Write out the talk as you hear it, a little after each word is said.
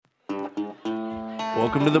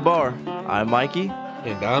Welcome to the bar. I'm Mikey,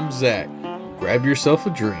 And I'm Zach. Grab yourself a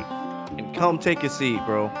drink. and come take a seat,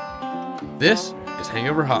 bro. This is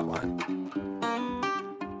Hangover Hotline.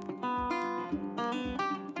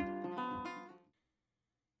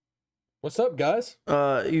 What's up, guys?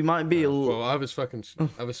 You might be a little. Well, I was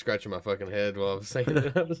scratching my fucking head while I was saying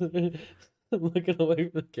it. I was looking away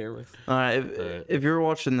from the camera. All right, All right. if you're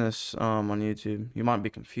watching this on YouTube, you might be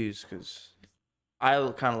confused because I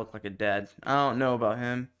kind of look like a dad. I don't know about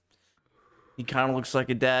him. He kind of looks like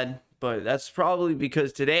a dad, but that's probably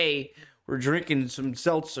because today we're drinking some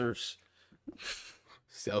seltzers.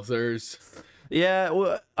 Seltzers. Yeah,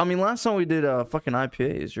 well, I mean, last time we did fucking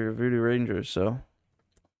IPAs or Voodoo Rangers, so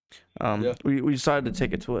Yeah. we decided to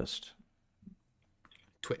take a twist.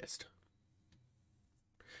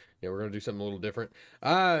 Yeah, we're gonna do something a little different.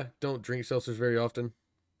 I don't drink seltzers very often,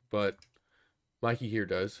 but Mikey here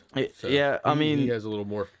does. So Yeah, I mean, he has a little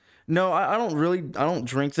more. No, I don't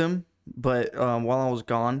drink them, but while I was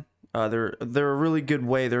gone, they're a really good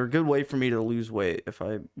way. They're a good way for me to lose weight if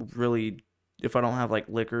I don't have like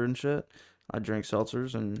liquor and shit. I drink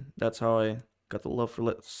seltzers, and that's how I got the love for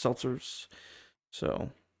seltzers. So,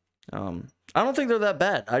 I don't think they're that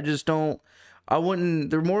bad. I just don't. I wouldn't.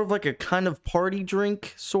 They're more of like a kind of party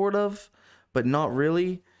drink, sort of, but not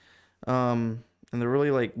really. And they're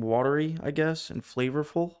really like watery, I guess, and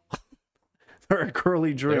flavorful. They're a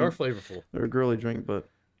girly drink. They are flavorful. They're a girly drink, but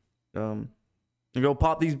you go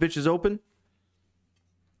pop these bitches open.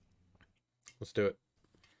 Let's do it.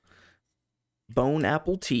 Bone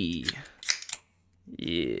apple tea.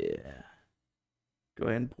 Yeah. Go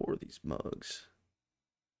ahead and pour these mugs.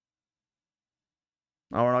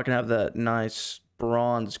 Oh, we're not gonna have that nice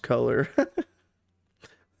bronze color.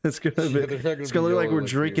 It's gonna be. It's gonna look like we're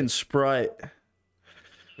drinking Sprite.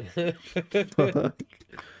 Fuck.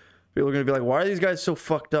 People are gonna be like, "Why are these guys so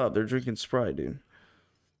fucked up? They're drinking Sprite, dude."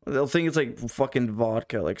 They'll think it's like fucking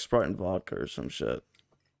vodka, like Sprite and vodka or some shit.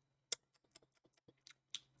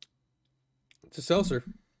 It's a seltzer.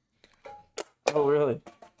 Oh, really?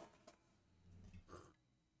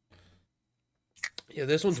 Yeah,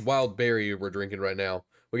 this one's wild berry we're drinking right now.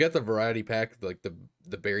 We got the variety pack, like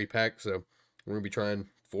the berry pack, so we're gonna be trying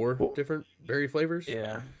 4 different berry flavors.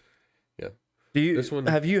 Yeah. Yeah. This one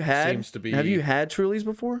have you had seems to be... Have you had Trulies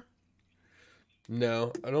before?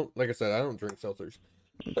 No, I don't. Like I said, I don't drink seltzers.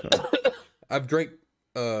 Okay. I've drank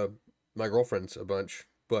my girlfriend's a bunch,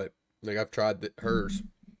 but like I've tried hers.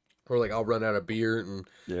 Or like I'll run out of beer and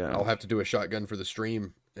I'll have to do a shotgun for the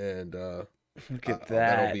stream, and look at that.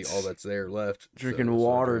 That'll be all that's there left. Drinking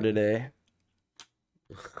water today.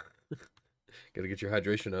 Gotta get your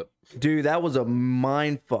hydration up. Dude, that was a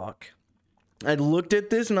mind fuck. I looked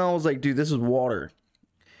at this and I was like, dude, this is water.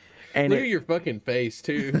 And look at your fucking face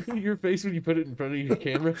too. Your face when you put it in front of your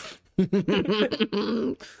camera.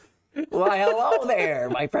 Why, hello there,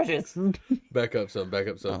 my precious. Back up some.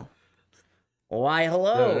 Oh. Why,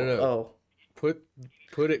 hello. No. Oh.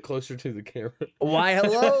 Put it closer to the camera. Why,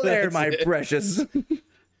 hello there, my precious.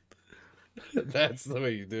 That's the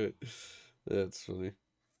way you do it. That's funny.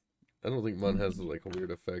 I don't think mine has like a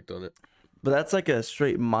weird effect on it. But that's like a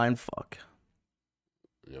straight mind fuck.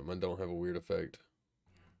 Yeah, mine don't have a weird effect.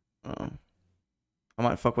 I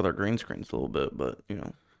might fuck with our green screens a little bit, but you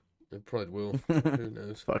know. It probably will. Who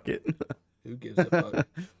knows? Fuck it. Who gives a fuck?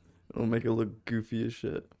 It'll make it look goofy as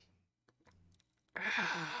shit.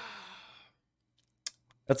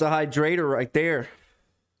 That's a hydrator right there.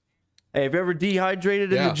 Hey, have you ever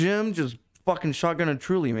dehydrated in the gym? Just fucking shotgun a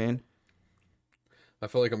Truly, man. I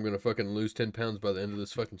feel like I'm gonna fucking lose 10 pounds by the end of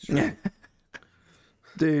this fucking stream.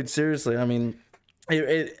 Dude, seriously, I mean,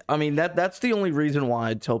 that's the only reason why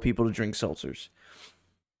I tell people to drink seltzers.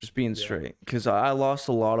 Just being straight, because I lost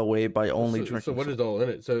a lot of weight by only drinking. So what is all in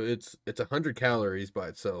it? So it's 100 calories by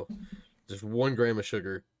itself, just 1 gram of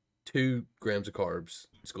sugar, 2 grams of carbs.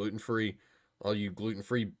 It's gluten free. All you gluten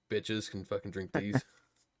free bitches can fucking drink these.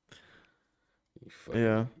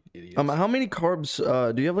 Yeah. Idiots. How many carbs?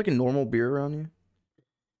 Do you have like a normal beer around you?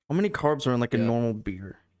 How many carbs are in like a normal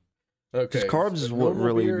beer? Okay. Because carbs is what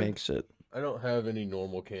really makes it. I don't have any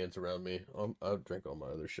normal cans around me. I'll drink all my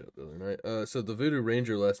other shit the other night. So the Voodoo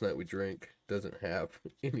Ranger last night we drank doesn't have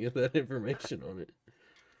any of that information on it.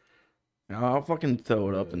 I'll fucking throw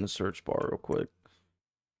it up in the search bar real quick.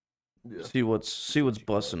 Yeah. See what's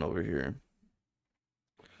busting over here.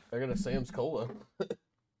 I got a Sam's Cola.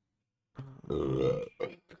 I'm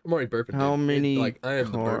already burping. How many I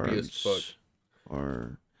am the burpiest fuck.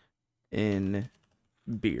 Are in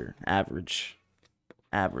beer? Average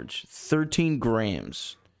 13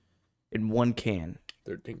 grams in 1 can.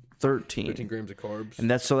 13 grams of carbs.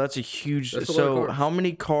 And that's a huge. That's a lot so of carbs. how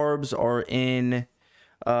many carbs are in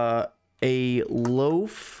Uh, a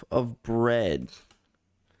loaf of bread.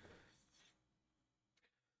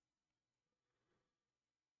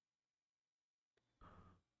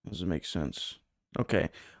 Doesn't make sense. Okay.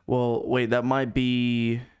 Well, wait, that might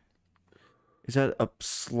be. Is that a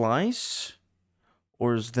slice?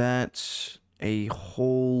 Or is that a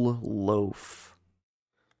whole loaf?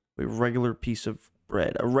 A regular piece of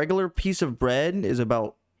bread. A regular piece of bread is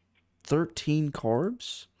about 13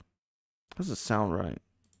 carbs? Doesn't sound right.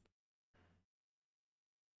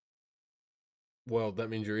 Well, that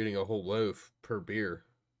means you're eating a whole loaf per beer.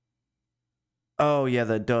 Oh, yeah,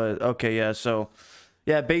 that does. Okay, yeah, so.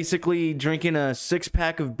 Yeah, basically, drinking a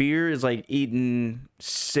 6-pack of beer is like eating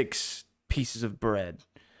 6 pieces of bread.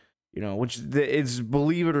 You know, which is,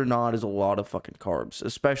 believe it or not, is a lot of fucking carbs,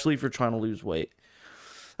 especially if you're trying to lose weight.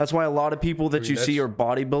 That's why a lot of people that you see are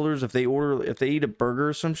bodybuilders. If they eat a burger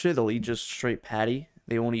or some shit, they'll eat just straight patty.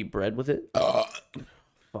 They won't eat bread with it.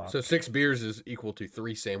 Fuck. So 6 beers is equal to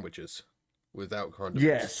 3 sandwiches without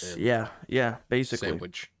Yes. condiments. Yeah. Basically.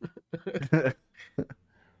 Sandwich.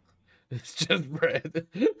 It's just bread.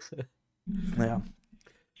 Yeah.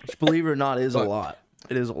 Which, believe it or not, is a lot.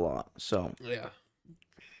 It is a lot. So. Yeah.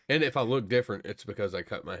 And if I look different, it's because I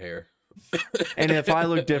cut my hair. And if I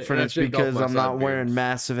look different, it's because I'm not wearing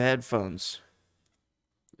massive headphones.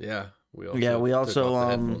 Yeah. We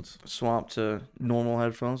also swapped to normal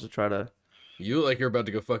headphones to try to. You look like you're about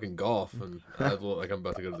to go fucking golf, and I look like I'm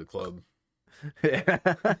about to go to the club. Yeah.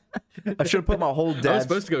 I should have put my whole I was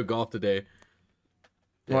supposed to go golf today.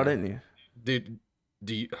 Why didn't you?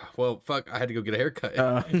 Dude, well, fuck, I had to go get a haircut.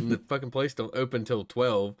 And the fucking place don't open till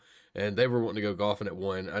 12, and they were wanting to go golfing at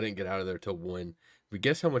 1. I didn't get out of there till 1. But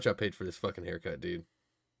guess how much I paid for this fucking haircut, dude?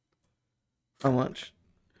 How much?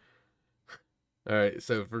 All right,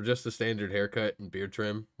 so for just a standard haircut and beard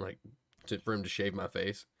trim, like for him to shave my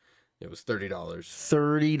face, it was $30.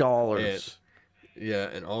 $30. Yeah,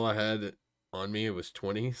 and all I had on me was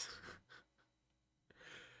 20s.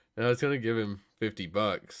 And I was gonna give him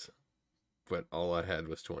 $50, but all I had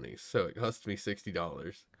was 20s, so it cost me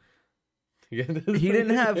 $60. He didn't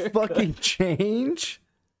have fucking change?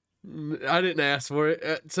 I didn't ask for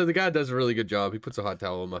it. So the guy does a really good job. He puts a hot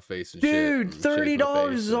towel on my face and dude, shit. Dude,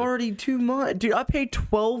 $30 is already too much. Dude, I paid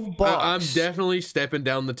 $12. I'm definitely stepping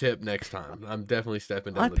down the tip next time. I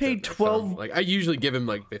paid 12. Like I usually give him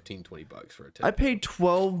like $15-$20 for a tip. I paid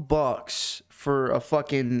 $12 for a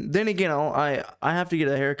fucking. Then again, I have to get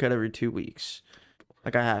a haircut every 2 weeks.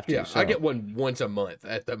 Like I have to. Yeah, so. I get one once a month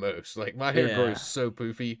at the most. Like my hair grows so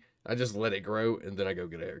poofy. I just let it grow and then I go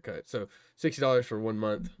get a haircut. So $60 for 1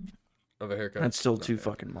 month of a haircut. That's still too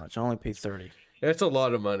fucking much. I only paid $30. That's a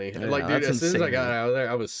lot of money. Yeah, like, dude, as soon as I got insane. out of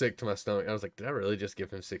there, I was sick to my stomach. I was like, did I really just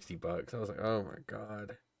give him $60? I was like, oh my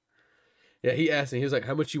God. Yeah, he asked me, he was like,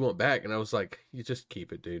 how much you want back? And I was like, you just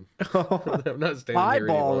keep it, dude. I'm not standing here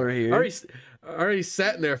anymore. Here. I already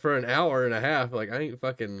sat in there for an hour and a half. Like, I ain't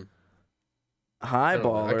fucking.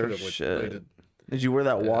 Highballer. Shit. Did you wear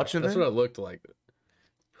that watch in there? That's what I looked like.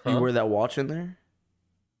 You wear that watch in there?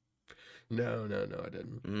 No, I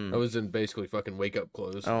didn't. I was in basically fucking wake up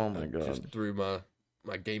clothes. Oh my God. Just threw my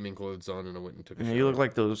gaming clothes on and I went and took a shower. You look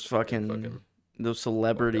like those fucking those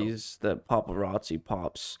celebrities that paparazzi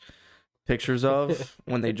pops pictures of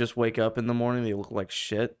when they just wake up in the morning. They look like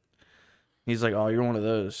shit. He's like, oh, you're one of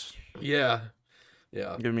those. Yeah.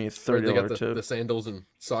 Give me a $30 tip. The sandals and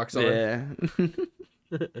socks on. Yeah.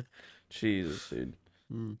 Jesus, dude.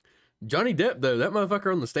 Johnny Depp though, that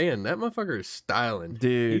motherfucker on the stand, that motherfucker is styling.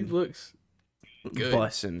 Dude. He looks good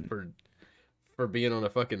bussin' for being on a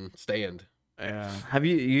fucking stand. Yeah.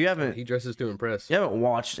 You haven't He dresses to impress. You haven't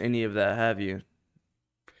watched any of that, have you?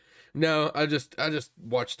 No, I just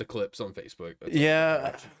watched the clips on Facebook.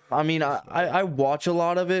 Yeah. I mean, I watch a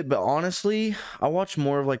lot of it, but honestly, I watch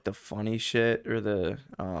more of like the funny shit or the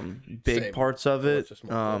big parts of it.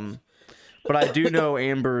 But I do know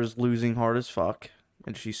Amber's losing hard as fuck.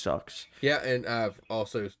 And she sucks. Yeah, and I've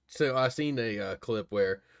also I seen a clip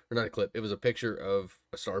or not a clip. It was a picture of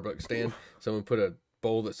a Starbucks stand. Someone put a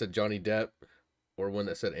bowl that said Johnny Depp, or one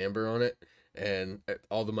that said Amber on it, and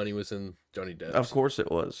all the money was in Johnny Depp's. Of course it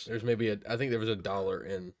was. There's maybe I think there was $1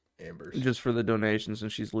 in Amber's just for the donations,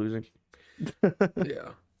 and she's losing.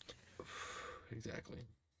 Yeah, exactly.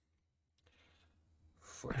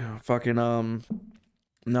 Fucking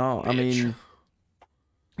no, I mean.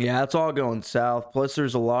 Yeah, it's all going south. Plus,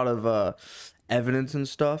 there's a lot of evidence and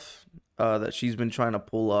stuff that she's been trying to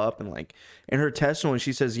pull up. And, like, in her testimony,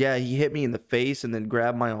 she says, yeah, he hit me in the face and then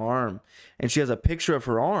grabbed my arm. And she has a picture of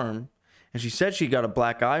her arm. And she said she got a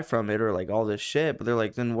black eye from it or, like, all this shit. But they're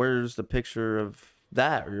like, then where's the picture of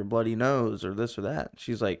that or your bloody nose or this or that?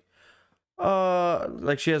 She's like,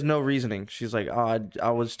 Like she has no reasoning. She's like, oh,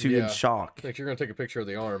 I was too in Yeah. shock. Like you're gonna take a picture of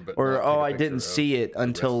the arm, but Or, not take oh, a I picture didn't of see it the rest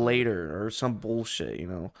until of the. later, or some bullshit, you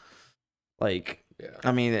know? Like, Yeah.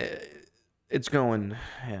 I mean, it's going,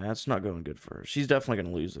 yeah, it's not going good for her. She's definitely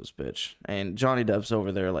gonna lose this bitch. And Johnny Depp's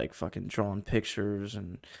over there, like, fucking drawing pictures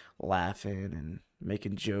and laughing and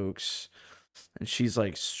making jokes. And she's,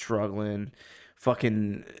 like, struggling.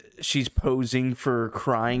 Fucking, she's posing for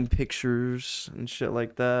crying pictures and shit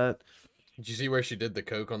like that. Did you see where she did the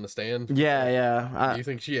coke on the stand? Yeah, Like, yeah. do you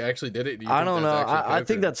think she actually did it? Do you I think don't that's know. actually I coke?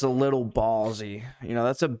 think Or... that's a little ballsy. You know,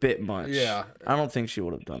 that's a bit much. Yeah. I don't think she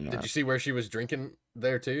would have done Did that. you see where she was drinking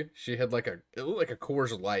there too? She had like it looked like a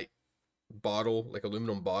Coors Light bottle, like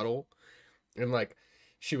aluminum bottle, and like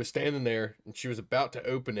she was standing there and she was about to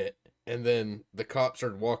open it, and then the cop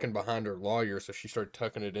started walking behind her lawyer, so she started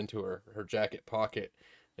tucking it into her jacket pocket,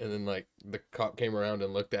 and then like the cop came around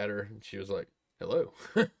and looked at her, and she was like, "Hello."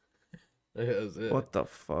 That was it. What the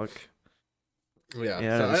fuck? Yeah,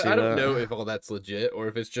 Yeah, I so didn't see I don't that. know if all that's legit or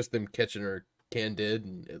if it's just them catching her candid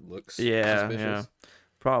and it looks Yeah, suspicious. yeah.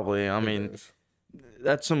 Probably. I Who mean, knows?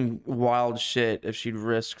 that's some wild shit if she'd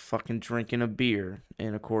risk fucking drinking a beer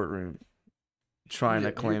in a courtroom trying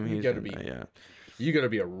Yeah, to claim you he's gotta in be there. Yeah. you gotta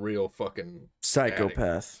be a real fucking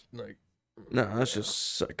Psychopath. like. No, that's Yeah.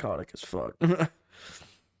 just psychotic as fuck. But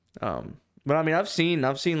I mean, I've seen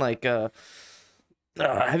like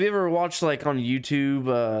have you ever watched like on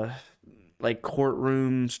YouTube like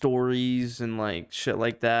courtroom stories and like shit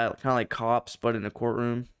like that, kind of like Cops but in a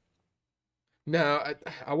courtroom? No,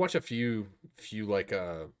 I watch a few like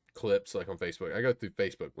clips like on Facebook. I go through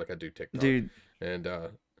Facebook like I do TikTok, Dude, and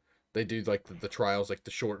they do like the trials, like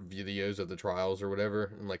the short videos of the trials or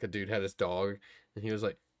whatever. And like a dude had his dog, and he was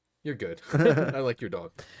like, "You're good. I like your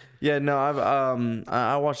dog." yeah, no,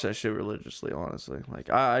 I watch that shit religiously, honestly. Like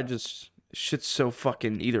I just shit's so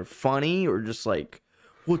fucking either funny or just like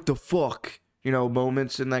what the fuck, you know,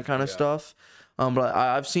 moments and that kind of Yeah. stuff. But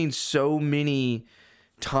I've seen so many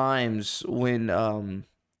times when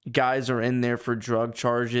guys are in there for drug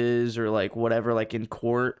charges or like whatever, like in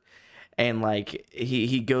court, and like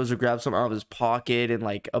he goes to grab something out of his pocket and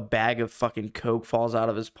like a bag of fucking coke falls out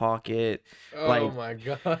of his pocket. Oh Like my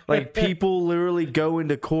god! like people literally go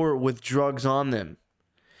into court with drugs on them.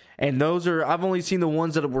 And those are, I've only seen the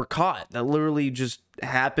ones that were caught that literally just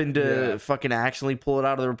happened to Yeah. fucking actually pull it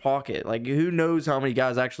out of their pocket. Like, who knows how many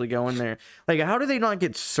guys actually go in there? Like, how do they not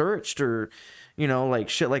get searched or, you know, like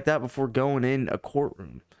shit like that before going in a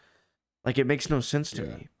courtroom? Like, it makes no sense to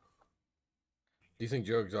Yeah. me. Do you think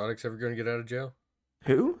Joe Exotic's ever going to get out of jail?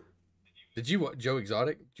 Who? Did you watch Joe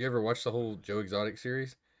Exotic? Did you ever watch the whole Joe Exotic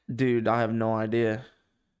series? Dude, I have no idea.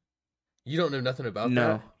 You don't know nothing about No.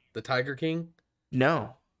 that? The Tiger King?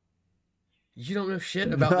 No. You don't know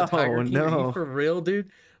shit about the Tiger King? Are No. you for real,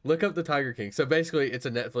 dude? Look up the Tiger King. So basically, it's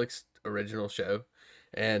a Netflix original show,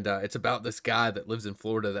 and it's about this guy that lives in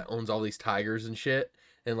Florida that owns all these tigers and shit.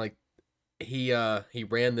 And like, he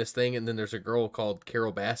ran this thing, and then there's a girl called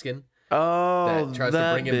Carol Baskin Oh, that tries to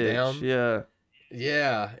that bring him bitch. down. Yeah.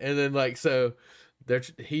 Yeah, and then like so,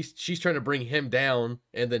 she's trying to bring him down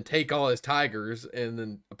and then take all his tigers, and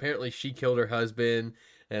then apparently she killed her husband,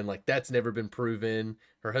 and like that's never been proven.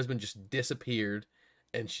 Her husband just disappeared,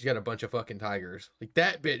 and she's got a bunch of fucking tigers. Like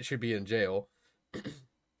that bitch should be in jail. I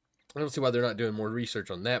don't see why they're not doing more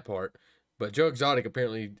research on that part. But Joe Exotic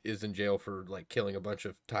apparently is in jail for like killing a bunch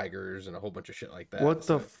of tigers and a whole bunch of shit like that. What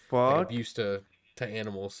the Like fuck? abuse to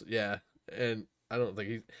animals. Yeah, and I don't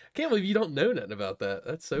think I can't believe you don't know nothing about that.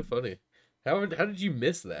 That's so funny. How did you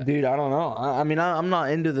miss that? Dude, I don't know. I mean, I'm not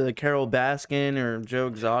into the Carol Baskin or Joe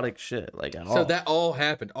Exotic shit like at all. So that all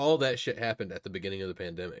happened. All that shit happened at the beginning of the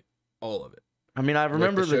pandemic. All of it. I mean, I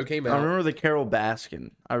remember the show came I out. remember the Carol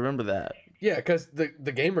Baskin. I remember that. Yeah, because the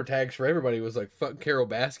gamer tags for everybody was like "fuck Carol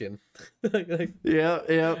Baskin." like, Yeah,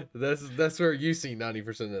 yep, that's where you see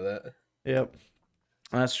 90% of that. yep.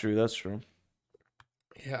 That's true. That's true.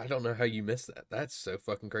 Yeah, I don't know how you missed that. That's so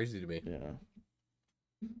fucking crazy to me. Yeah.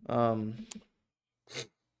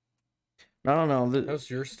 I don't know. How's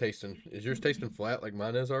yours tasting? Is yours tasting flat like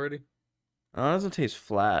mine is already? It doesn't taste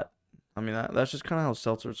flat. I mean, that's just kind of how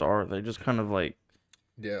seltzers are. They just kind of like,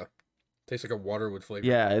 Yeah, tastes like a water with flavor.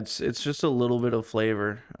 yeah, it's just a little bit of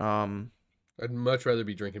flavor. I'd much rather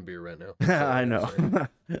be drinking beer right now. I know.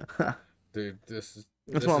 Dude, this is.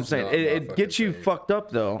 That's this what I'm is saying. not my It gets fucking you thing. fucked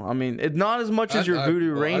up though. I mean, it not as much as your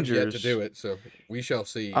Voodoo Rangers. I've yet to do it, so we shall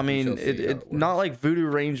see. I We mean, shall see how it not works. like Voodoo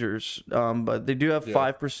Rangers, but they do have Yeah.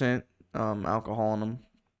 5% alcohol in them.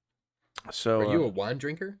 So Are you a wine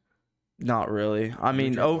drinker? Not really. I Do you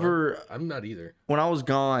mean, drink wine? over I'm not either. when I was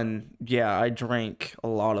gone, yeah, I drank a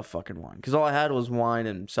lot of fucking wine because all I had was wine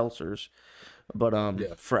and seltzers. But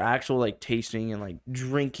Yeah. for actual like tasting and like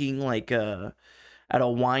drinking like at a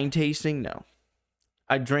wine tasting, no.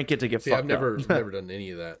 I drink it to get See, I've fucked up. never done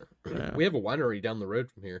any of that. Yeah. We have a winery down the road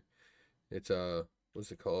from here. It's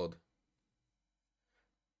what's it called?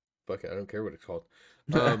 Fuck it, I don't care what it's called.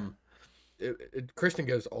 Um, Kristen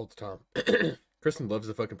goes all the time. Kristen loves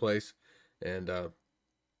the fucking place, and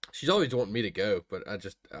she's always wanting me to go, but I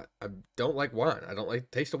don't like wine. I don't like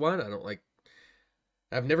the taste of wine. I don't like.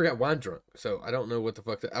 I've never got wine drunk, so I don't know what the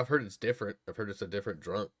fuck. I've heard it's different. I've heard it's a different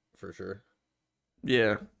drunk for sure.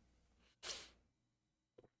 Yeah.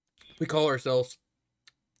 We call ourselves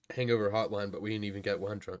Hangover Hotline, but we ain't even got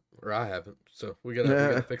wine drunk, or I haven't. So we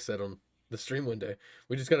gotta fix that on the stream one day.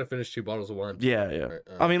 We just gotta finish 2 bottles of wine. Yeah. Right,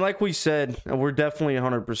 I mean, like we said, we're definitely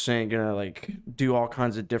 100% gonna like do all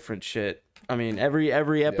kinds of different shit. I mean, every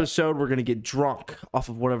episode we're gonna get drunk off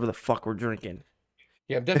of whatever the fuck we're drinking.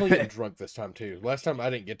 Yeah, I'm definitely getting drunk this time too. Last time I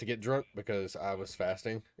didn't get drunk because I was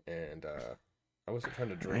fasting and I wasn't trying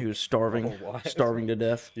to drink. He was a starving, whole lot. starving to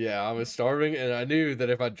death. Yeah, I was starving, and I knew that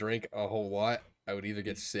if I drank a whole lot, I would either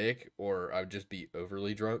get sick or I would just be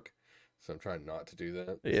overly drunk. So I'm trying not to do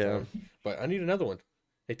that. This Yeah. time. But I need another one.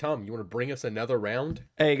 Hey Tom, you want to bring us another round?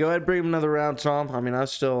 Hey, go ahead, bring him another round, Tom. I mean, I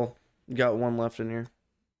still got one left in here.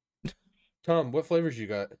 Tom, what flavors you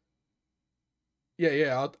got?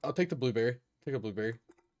 Yeah, I'll take the blueberry. Take a blueberry.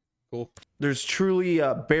 Cool. There's truly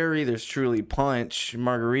berry, there's truly punch,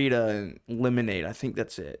 margarita, and lemonade. I think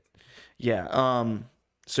that's it. Yeah.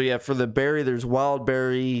 So yeah, for the berry, there's wild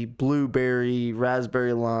berry, blueberry,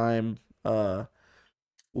 raspberry lime,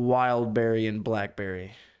 wild berry, and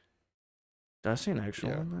blackberry. Did I see an actual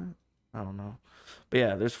Yeah. on that? I don't know. But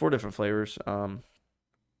yeah, there's 4 different flavors. Start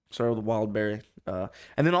with the wild berry. And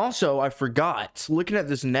then also I forgot, looking at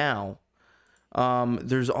this now,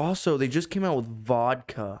 there's also they just came out with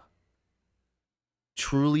vodka.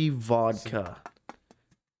 Truly vodka.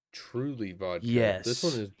 Truly vodka. Yes. This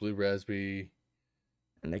one is blue raspberry.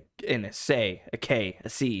 And a K, a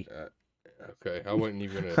C. Okay, I wasn't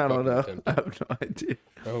even gonna. I don't know. attempt I it. have no idea.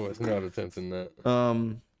 I was not attempting that.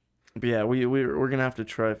 But yeah, we're gonna have to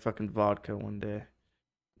try fucking vodka one day.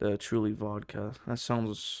 The Truly vodka. That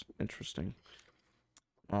sounds interesting.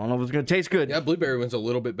 I don't know if it's gonna taste good. Yeah, blueberry one's a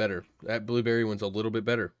little bit better. That blueberry one's a little bit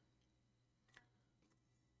better.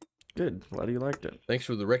 Good. Glad you liked it. Thanks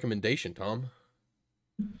for the recommendation, Tom.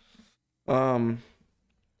 But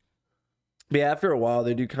yeah, after a while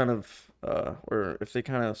they do kind of or if they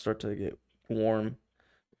kind of start to get warm,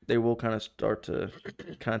 they will kind of start to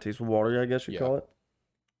kind of taste watery, I guess you call it.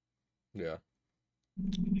 Yeah.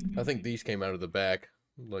 I think these came out of the back.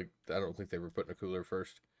 Like, I don't think they were put in a cooler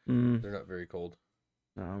first. They're not very cold.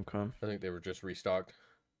 No, okay. I think they were just restocked.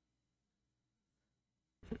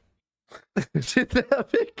 Did that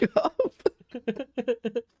pick up?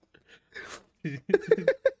 You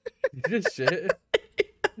just shit.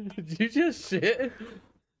 Did you just shit?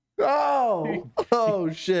 Oh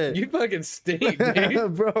shit. You fucking stink,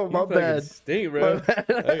 dude. Bro, my You bad. Stink, bro. My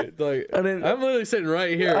bad. I'm literally sitting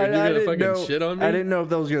right here and you're gonna fucking shit on me. I didn't know if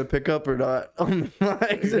that was gonna pick up or not on the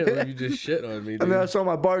mic. Yeah, you just shit on me, dude. And then I saw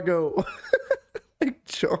my bar go.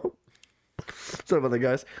 Jump. Sorry about that,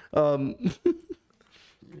 guys.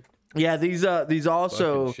 Yeah, these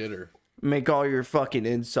also Fucking shitter. make all your fucking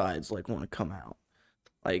insides like want to come out.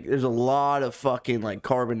 Like, there's a lot of fucking like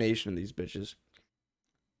carbonation in these bitches.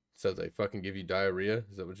 So they fucking give you diarrhea?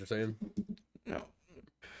 Is that what you're saying? No.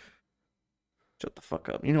 Shut the fuck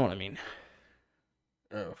up. You know what I mean.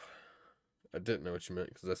 Oh. I didn't know what you meant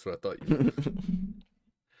because that's what I thought you meant.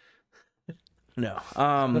 No.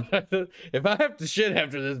 If I have to shit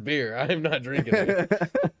after this beer, I am not drinking it.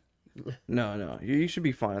 No. You should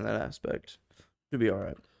be fine in that aspect. You'll be all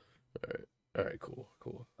right. All right,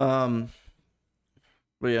 cool.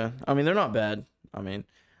 But yeah, I mean, they're not bad. I mean,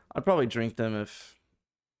 I'd probably drink them if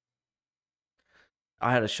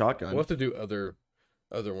I had a shotgun. We'll have to do other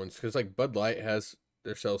ones because like Bud Light has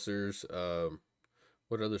their seltzers.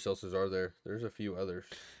 What other seltzers are there? There's a few others.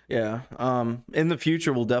 Yeah. In the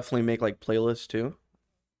future, we'll definitely make like playlists too,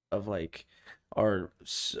 of like our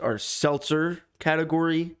seltzer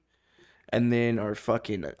category, and then our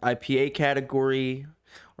fucking IPA category,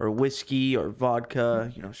 or whiskey, or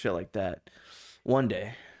vodka, shit like that. One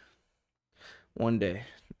day.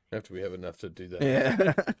 After we have enough to do that.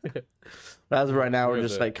 Yeah. But as of right now, we're We have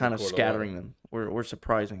just to like kind of record a scattering them. We're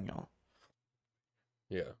surprising y'all.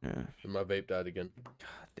 Yeah. Yeah. And my vape died again.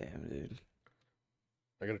 God damn, dude.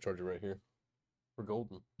 I got a charger right here. We're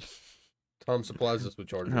golden. Tom supplies us with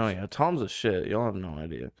chargers. Oh yeah, Tom's a shit. Y'all have no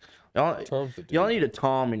idea. Tom's the dude. Y'all need a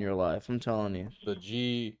Tom in your life. I'm telling you.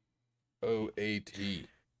 The GOAT.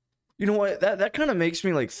 You know what? That kind of makes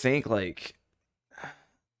me like think like,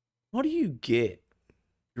 how do you get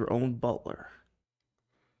your own butler?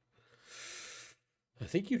 I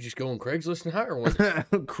think you just go on Craigslist and hire one.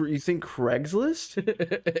 You think Craigslist?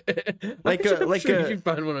 I'm sure you can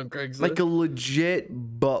find one on Craigslist. Like a legit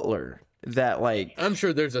butler that like. I'm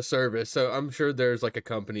sure there's a service, so I'm sure there's like a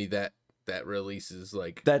company that releases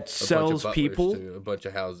like that sells people to a bunch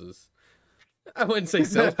of houses. I wouldn't say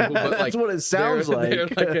sells people, but that's like what it sounds like.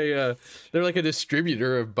 They're like a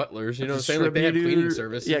distributor of butlers. You know what I'm saying? Like they have cleaning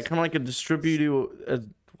services. Yeah, kind of like a distributor.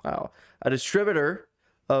 A distributor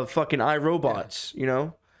of fucking iRobots. Yeah. You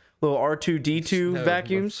know, little R2D2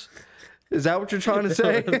 vacuums. Is that what you're trying to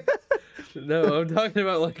say? No, I'm talking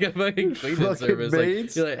about like a fucking cleaning service.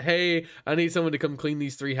 Like, you're like, hey, I need someone to come clean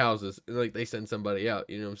these 3 houses, and like they send somebody out.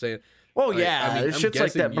 You know what I'm saying? Oh like, yeah, I mean, it's shit's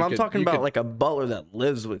like that. But I'm talking about like a butler that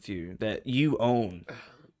lives with you that you own.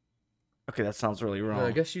 Okay, that sounds really wrong. No,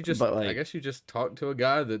 I guess you just talk to a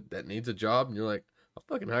guy that needs a job, and you're like, I'll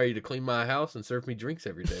fucking hire you to clean my house and serve me drinks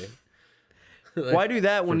every day. Like, why do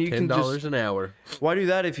that when you can just $10 an hour? Why do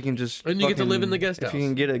that if you can just and you get to live in the guest house? If you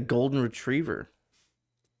can get a golden retriever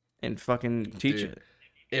and fucking teach it.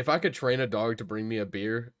 If I could train a dog to bring me a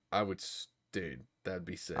beer, I would. Dude, that'd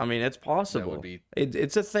be sick. I mean, it's possible. That would be.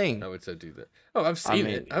 It's a thing. I would so do that. Oh, I've seen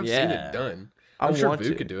it. I've seen it done. I'm sure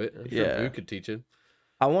Vu could do it. I'm sure Vu could teach it.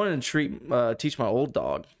 I wanted to teach my old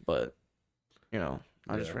dog, but you know,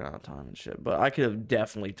 I just ran out of time and shit. But I could have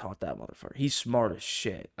definitely taught that motherfucker. He's smart as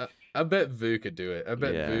shit. I bet Vu could do it. I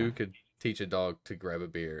bet Vu could teach a dog to grab a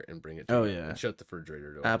beer and bring it to you and shut the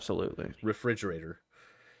refrigerator door. Absolutely. Refrigerator.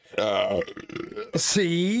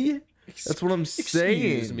 See? That's what I'm saying.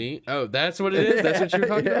 Excuse me. Oh, that's what it is? That's what you're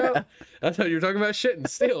talking about? I thought you were talking about shitting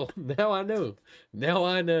still. Now I know.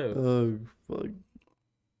 Oh, fuck.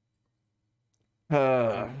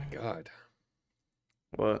 Oh, my God.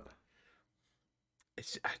 What?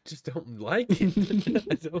 I just don't like it.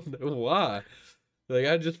 I don't know why. Like,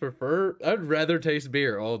 I'd rather taste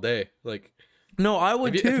beer all day. Like, no, I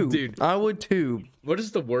would too. Dude, I would too. What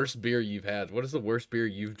is the worst beer you've had? What is the worst beer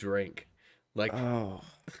you've drank? Like,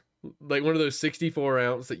 like one of those 64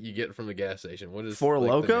 ounce that you get from the gas station. What is Four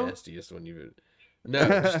like, Loko? the nastiest one you've? No,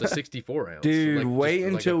 just a 64 ounce. Dude, like, wait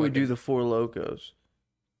until we do the Four Locos.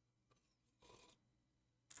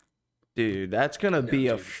 Dude, that's gonna be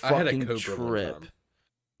a fucking trip.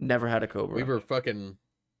 Never had a Cobra.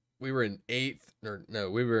 We were in 8th, or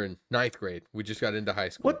no, we were in 9th grade. We just got into high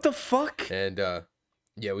school. What the fuck? And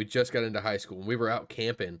yeah, we just got into high school. And we were out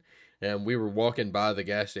camping, and we were walking by the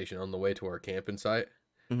gas station on the way to our camping site.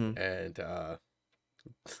 Mm-hmm. And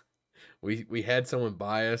we had someone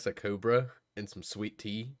buy us a Cobra and some sweet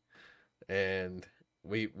tea, and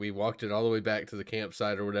we walked it all the way back to the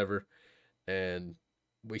campsite or whatever, and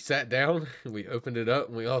we sat down, we opened it up,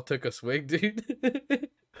 and we all took a swig, dude.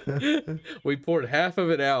 We poured half of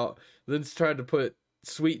it out, then tried to put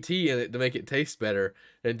sweet tea in it to make it taste better.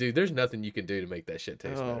 And dude, there's nothing you can do to make that shit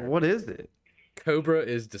taste better. What is it? Cobra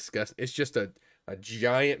is disgusting. It's just a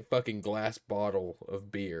giant fucking glass bottle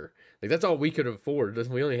of beer. Like, that's all we could afford.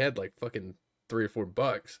 We only had like fucking $3 or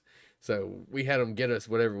 $4, so we had them get us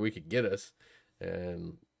whatever we could get us.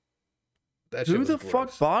 And that shit who was the gross.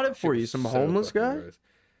 fuck bought it for you? Some homeless guy? Gross.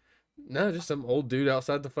 No, just some old dude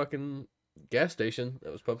outside the fucking gas station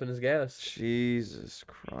that was pumping his gas. Jesus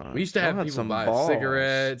Christ. We used to have people buy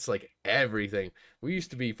cigarettes, like everything. We used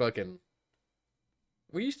to be fucking.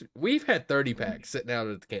 We've had 30 packs sitting out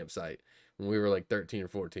at the campsite when we were like 13 or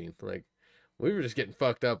 14. Like, we were just getting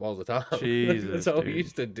fucked up all the time. Jesus, that's all we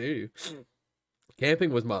used to do. Camping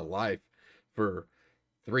was my life for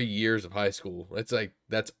 3 years of high school. It's like,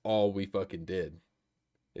 that's all we fucking did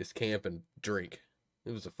is camp and drink.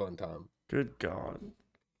 It was a fun time. Good God.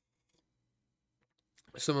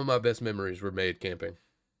 Some of my best memories were made camping.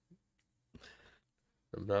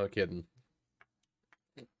 I'm not kidding.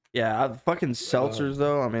 Yeah, fucking seltzers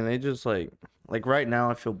though. I mean, they just like right now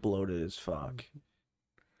I feel bloated as fuck.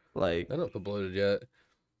 Like, I don't feel bloated yet.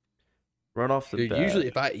 Right off the bat. Usually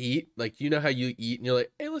if I eat, like, you know how you eat and you're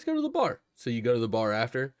like, hey, let's go to the bar. So you go to the bar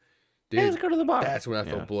after. Dude, hey, let's go to the bar. That's when I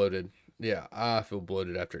feel bloated. Yeah, I feel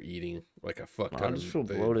bloated after eating like a fuck ton. I just feel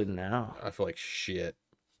bloated now. I feel like shit.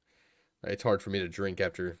 It's hard for me to drink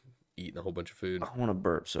after eating a whole bunch of food. I want to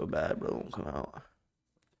burp so bad, but it won't come out.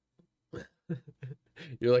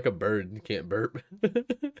 You're like a bird. You can't burp.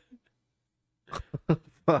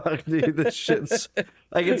 Fuck, dude, this shit's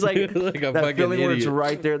like, it's like, like a that feeling idiot. where it's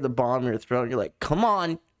right there at the bottom of your throat. And you're like, come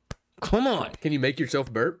on. Can you make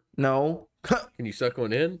yourself burp? No, Can you suck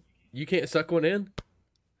one in? You can't suck one in?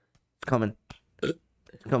 It's coming.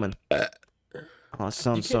 It's coming. Oh, it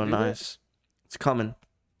sounds so nice. It's coming.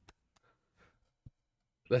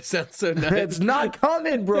 That sounds so nice. It's not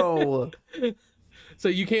coming, bro. So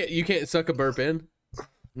you can't suck a burp in?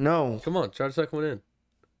 No. Come on, try to suck one in.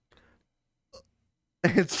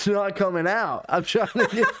 It's not coming out. I'm trying to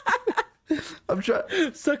get. I'm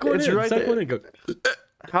trying. Suck one It's in. right Suck there. one in. Go.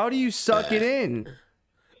 How do you suck it in?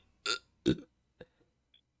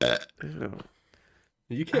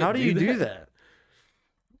 You can't. How do you do that?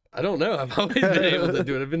 I don't know. I've always been able to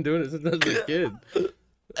do it. I've been doing it since I was a kid.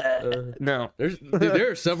 No. There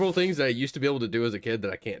are several things that I used to be able to do as a kid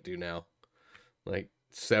that I can't do now. Like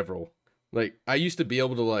several. Like I used to be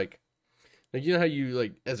able to like you know how you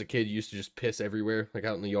like as a kid you used to just piss everywhere, like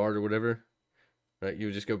out in the yard or whatever. Right? You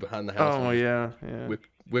would just go behind the house. Oh and yeah.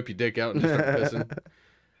 whip your dick out and just start pissing.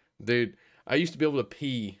 Dude, I used to be able to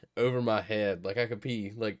pee over my head. Like I could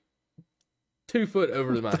pee like 2 foot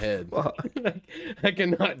over my head. I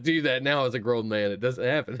cannot do that now as a grown man. It doesn't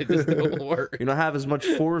happen. It just don't work. You don't have as much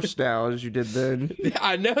force now as you did then.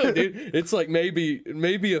 I know, dude. It's like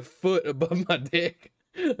maybe a foot above my dick.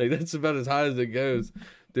 Like that's about as high as it goes.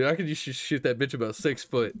 Dude, I could just shoot that bitch about 6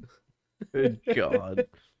 foot. Good God.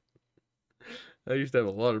 I used to have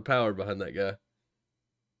a lot of power behind that guy.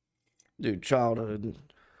 Dude, childhood.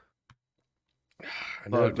 I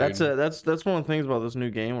know, Look, that's one of the things about this new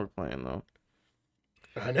game we're playing though.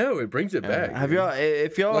 I know, it brings it back. Have y'all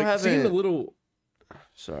if y'all like haven't seen the little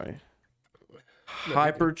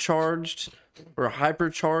hypercharged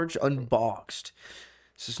unboxed.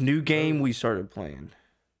 It's this new game we started playing.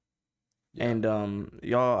 Yeah. And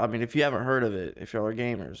y'all, I mean, if you haven't heard of it, if y'all are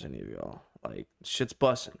gamers, any of y'all, like shit's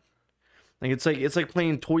busting. Like it's like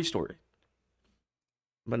playing Toy Story,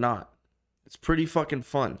 but not. It's pretty fucking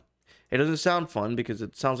fun. It doesn't sound fun because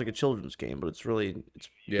it sounds like a children's game, but it's really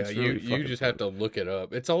you just have to look it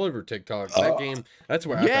up. It's all over TikTok. That game, that's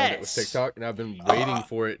where I found it was TikTok, and I've been waiting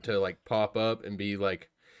for it to like pop up and be like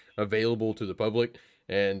available to the public,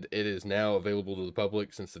 and it is now available to the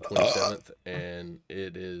public since the 27th, and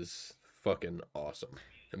it is fucking awesome.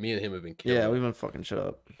 And me and him have been killing. Yeah, we've been fucking shut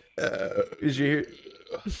up. Did you hear?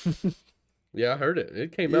 Yeah, I heard it.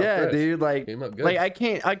 It came out. Yeah, fresh. Dude. Like I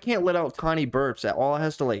can't let out tiny burps. That all it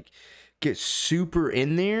has to like get super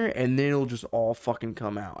in there, and then it'll just all fucking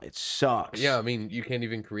come out. It sucks. Yeah, I mean, you can't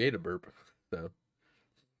even create a burp. So,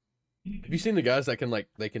 have you seen the guys that can like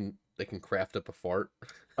they can craft up a fart?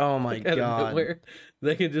 Oh my God.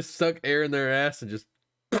 They can just suck air in their ass and just.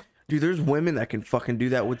 Dude, there's women that can fucking do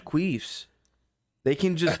that with queefs. They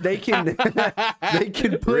can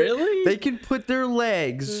put their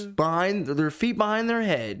legs behind their feet behind their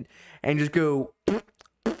head and just go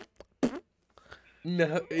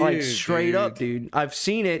no, like straight up, dude. I've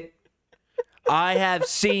seen it. I have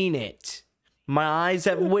seen it. My eyes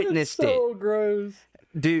have witnessed it. So gross.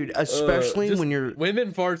 Dude, especially when you're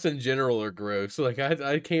women farts in general are gross. Like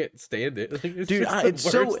I can't stand it. Like, it's dude, just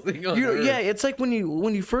it's the worst so thing on earth. yeah. It's like when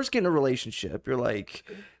you first get in a relationship, you're like,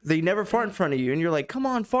 they never fart in front of you, and you're like, come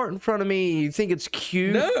on, fart in front of me. You think it's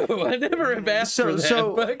cute? No, I never have asked for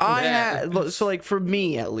that. So like for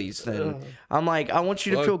me at least, then I'm like, I want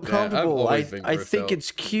you to feel comfortable. I think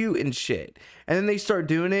it's cute and shit. And then they start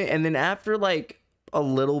doing it, and then after like a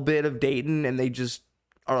little bit of dating, and they just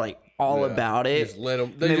are like all about it. Just let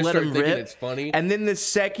them. They just start thinking it's funny. And then the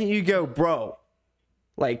second you go, bro,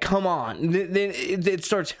 like come on, then it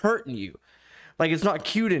starts hurting you. Like it's not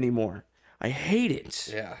cute anymore. I hate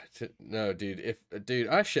it. Yeah, no, dude. Dude,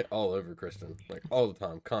 I shit all over Kristen, like all the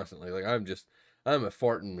time, constantly. Like I'm a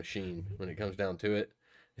farting machine when it comes down to it.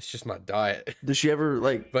 It's just my diet. Does she ever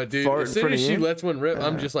like? But dude, fart as soon as she lets one rip,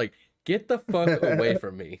 I'm just like, get the fuck away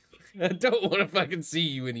from me. I don't want to fucking see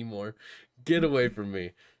you anymore. Get away from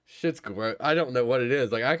me. Shit's gross. I don't know what it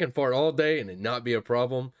is. Like I can fart all day and it not be a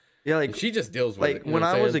problem. Yeah, like and she just deals with it. Like when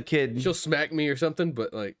I was a kid, she'll smack me or something,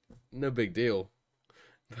 but like no big deal.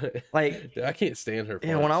 But like I can't stand her.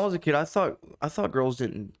 Yeah, when I was a kid, I thought girls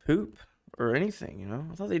didn't poop or anything. You know,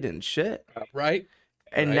 I thought they didn't shit. Right.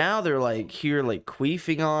 And now they're like here, like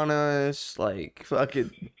queefing on us, like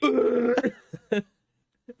fucking.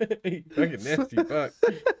 Fucking nasty fuck.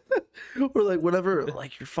 Or like whenever,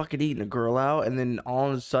 like you're fucking eating a girl out, and then all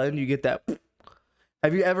of a sudden you get that.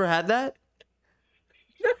 Have you ever had that?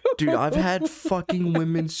 No. Dude, I've had fucking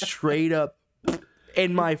women straight up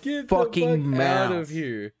in my fucking mouth. Out of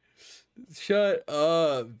here. Shut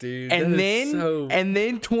up, dude. And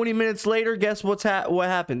then 20 minutes later, guess what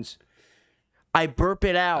happens? I burp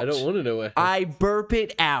it out. I don't want to know what happens. I burp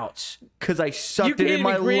it out because I sucked it in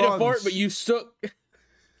my lungs. You can't even create a fart, but you suck.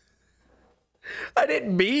 I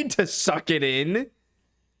didn't mean to suck it in.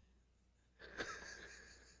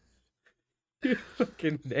 You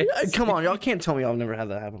fucking nasty. Come on, y'all can't tell me I've never had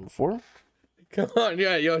that happen before. Come on,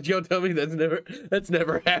 yeah, y'all tell me that's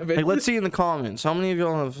never happened. Hey, let's see in the comments. How many of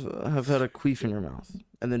y'all have had a queef in your mouth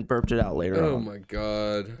and then burped it out later on? Oh my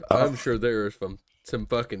god. I'm sure there's some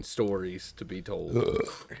fucking stories to be told.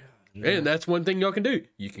 And that's one thing y'all can do.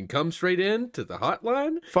 You can come straight in to the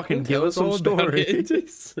hotline. Fucking give us some all about it.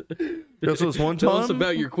 stories. This was one Tell us time?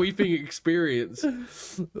 about your queefing experience.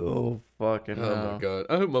 Oh, fucking Oh hell. my god.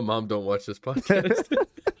 I hope my mom don't watch this podcast.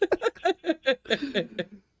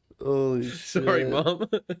 Holy shit. Sorry, Mom.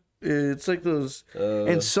 It's like those...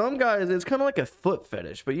 and some guys, it's kind of like a foot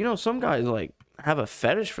fetish. But, you know, some guys, like, have a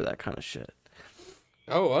fetish for that kind of shit.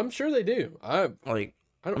 Oh, I'm sure they do. I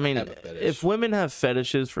don't mean, have a fetish. if women have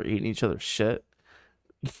fetishes for eating each other's shit...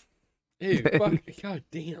 Ew, fuck, god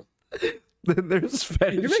damn. Then there's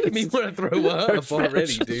fetishes. You're making me want to throw up There's already,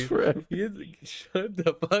 fetishes for dude. Shut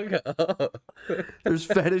the fuck up. There's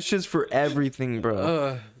fetishes for everything,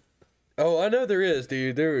 bro. Oh, I know there is,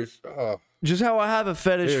 dude. There's Just how I have a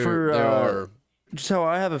fetish for there are. just how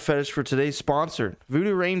I have a fetish for today's sponsor,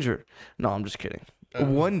 Voodoo Ranger. No, I'm just kidding.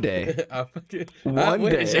 One day, one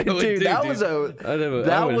day, dude, that was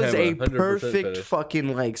a perfect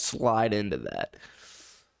fucking like slide into that.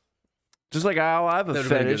 Just like how I have a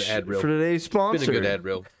fetish for today's sponsor. Been a good ad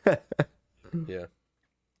reel. Yeah,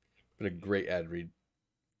 been a great ad read.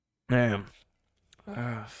 Damn.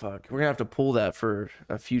 Ah, fuck. We're gonna have to pull that for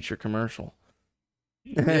a future commercial.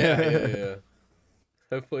 Yeah.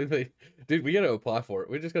 Hopefully dude, we gotta apply for it.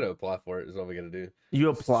 We just gotta apply for it is all we gotta do. You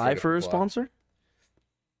apply for a sponsor?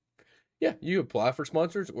 Yeah, you apply for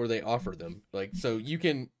sponsors or they offer them. Like, so you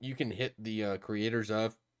can hit the creators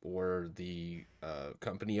of or the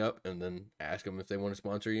company up and then ask them if they want to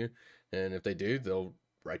sponsor you. And if they do, they'll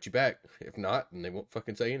write you back. If not, then they won't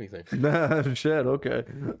fucking say anything. Nah, shit, okay.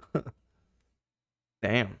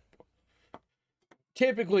 Damn.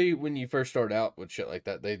 Typically, when you first start out with shit like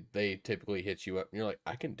that, they typically hit you up and you're like,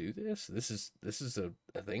 I can do this. This is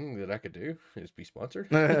a thing that I could do is be sponsored.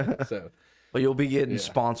 So But you'll be getting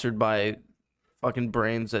sponsored by fucking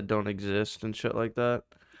brands that don't exist and shit like that.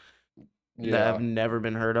 yeah. That have never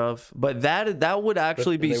been heard of. But that would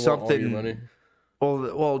actually be something.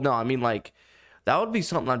 Well, no, I mean like that would be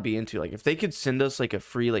something I'd be into. Like if they could send us like a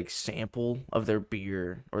free like sample of their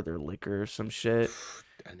beer or their liquor or some shit.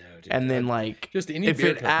 I know, dude. And then like just any if beer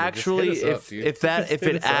it company, actually if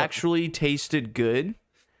it actually tasted good,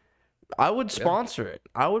 I would sponsor it.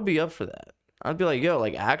 I would be up for that. I'd be like, yo,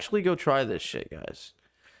 like actually go try this shit, guys.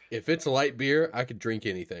 If it's light beer, I could drink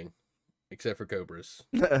anything. Except for Cobras.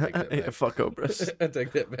 Yeah, fuck Cobras. I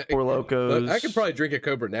take that back. Or Locos. Look, I could probably drink a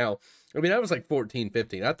Cobra now. I mean, I was like 14,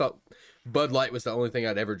 15. I thought Bud Light was the only thing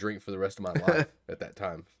I'd ever drink for the rest of my life at that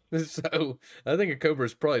time. So I think a Cobra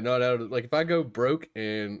is probably not out of... Like, if I go broke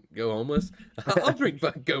and go homeless, I'll drink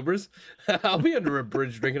fucking Cobras. I'll be under a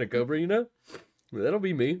bridge drinking a Cobra, you know? That'll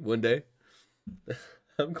be me one day.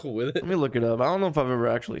 I'm cool with it. Let me look it up. I don't know if I've ever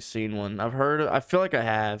actually seen one. I've heard it. I feel like I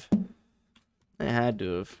have. I had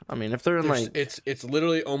to have. I mean, if they're in like... It's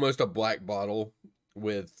literally almost a black bottle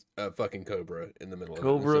with a fucking Cobra in the middle of it.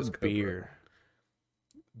 Cobra beer.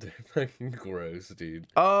 They're fucking gross, dude.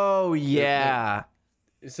 Oh, yeah.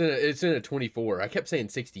 It's in a 24. I kept saying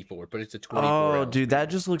 64, but it's a 24. Oh, ounce dude, that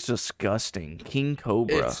just looks disgusting. King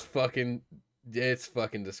Cobra. It's fucking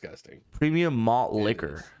disgusting. Premium malt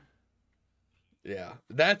liquor. Yeah,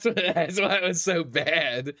 that's why it was so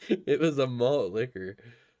bad. It was a malt liquor.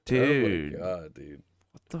 Dude. Oh my god, dude.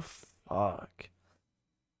 What the fuck?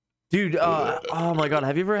 Dude, oh my god,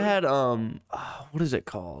 have you ever had what is it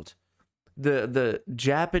called? The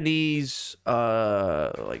Japanese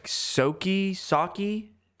like sake?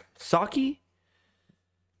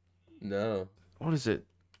 No. What is it?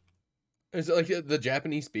 Is it like the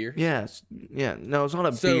Japanese beer? Yes. Yeah, no, it's not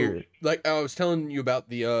a beer. Like I was telling you about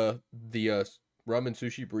the ramen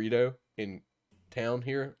sushi burrito in town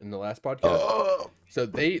here in the last podcast. So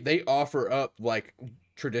they offer up like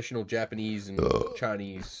traditional Japanese and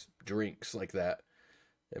Chinese drinks like that,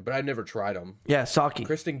 but I never tried them. Yeah, sake.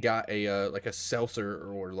 Kristen got a like a seltzer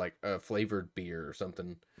or like a flavored beer or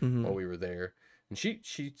something while we were there, and she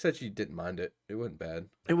said she didn't mind it. It wasn't bad.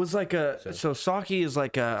 It was like so sake is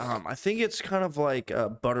like a I think it's kind of like a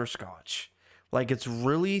butterscotch. Like it's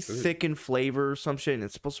really thick in flavor or some shit, and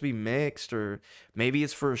it's supposed to be mixed, or maybe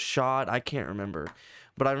it's for a shot. I can't remember.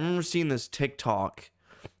 But I remember seeing this TikTok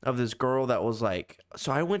of this girl that was like,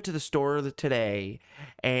 so I went to the store today,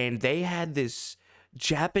 and they had this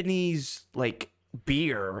Japanese like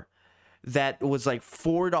beer, that was like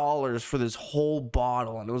 $4 for this whole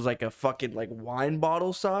bottle, and it was like a fucking like wine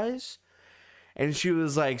bottle size. And she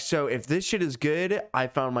was like, so if this shit is good, I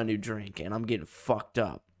found my new drink and I'm getting fucked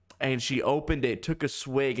up. And she opened it, took a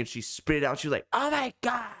swig, and she spit it out. She was like, oh my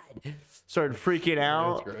God. Started freaking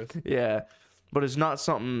out. That's gross. Yeah. But it's not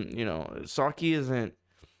something, you know, sake isn't.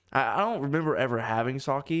 I don't remember ever having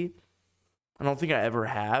sake. I don't think I ever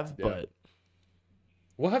have, but.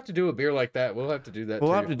 We'll have to do a beer like that. We'll have to do that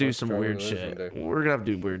We'll too. have to do Let's some try one weird of those shit. one day. We're going to have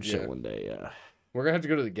to do weird shit one day, yeah. We're going to have to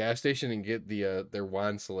go to the gas station and get their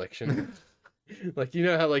wine selection. Like, you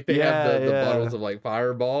know how like they have the bottles of like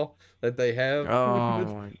Fireball that they have? Oh,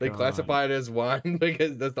 my They God. classify it as wine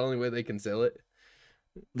because that's the only way they can sell it.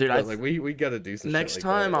 Dude, But, like we got to do some next shit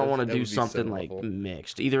like time that. I want to That do would be so something like helpful.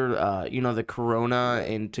 mixed. Either you know, the Corona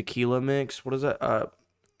and tequila mix. What is that?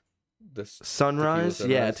 The Sunrise?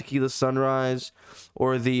 Tequila Yeah, Sunrise. tequila sunrise,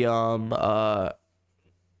 or the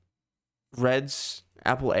Red's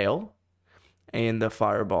apple ale and the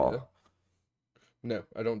Fireball. Yeah. No,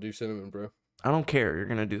 I don't do cinnamon, bro. I don't care. You're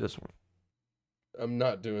gonna do this one. I'm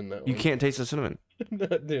not doing that You one. can't taste the cinnamon. I'm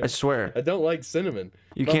not doing I swear. I don't like cinnamon.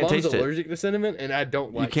 You My can't mom's taste it. allergic to cinnamon, and I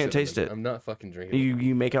don't like can't taste cinnamon. it. I'm not fucking drinking it.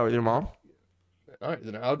 You make out with your mom? All right,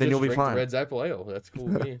 then I'll Then just you'll be drink fine. the Red's apple ale. That's cool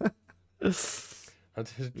with me. I'll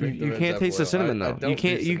just drink the You Red's can't taste the apple ale. cinnamon I though. don't You do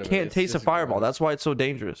can't. You cinnamon. can't It's taste a just Fireball. gross. That's why it's so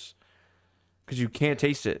dangerous. Because you can't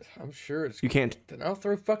taste it. I'm sure it's. You can't. Then I'll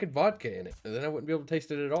throw fucking vodka in it, and then I wouldn't be able to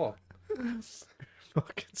taste it at all. Fucking You know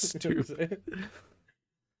what I'm stupid. saying?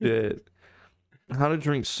 Yeah. How to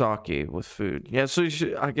drink sake with food? Yeah. So you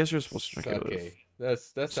should. I guess you're supposed to drink it with. Sake.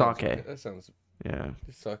 That sounds. Sake. That sounds. Yeah.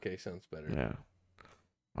 Sake sounds better. Yeah.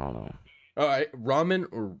 I don't know. All right, ramen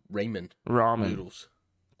or ramen Ramen. noodles.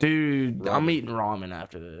 Dude, I'm Ramen. eating ramen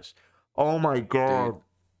after this. Oh my God.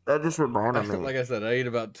 That just reminded me. Like I said, I eat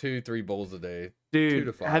about 2-3 bowls a day. Dude, 2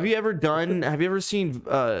 to 5. have you ever seen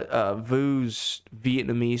Vu's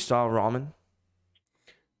Vietnamese style ramen?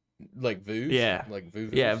 Like Vu's? Yeah. Like Vu.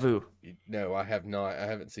 Yeah, Vu. No, I have not. I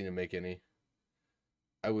haven't seen him make any.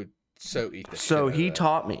 I would so eat that. So he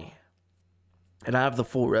taught me. And I have the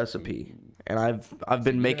full recipe. And I've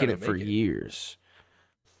been you know making how it to for make it. years.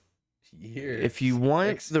 Years. If you want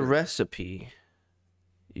the Expert. recipe,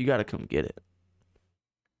 you got to come get it.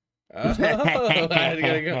 Oh, I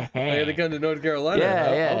had to come to North Carolina. Yeah,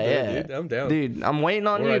 I'll yeah, do it, yeah. dude. I'm down. Dude, I'm waiting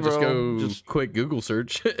on or you, I bro. just go Just- quick Google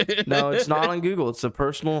search. no, it's not on Google. It's a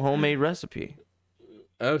personal homemade recipe.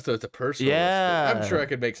 Oh, so it's a personal. Yeah. recipe. I'm sure I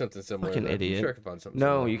could make something similar. Fucking to that. idiot. I'm sure I could find something.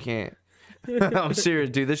 No, similar. you can't. I'm serious,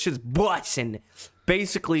 dude. This shit's bussin'.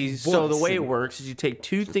 Basically, so the way it Bussin'. works is you take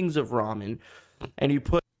 2 things of ramen and you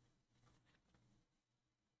put.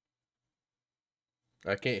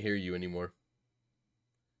 I can't hear you anymore.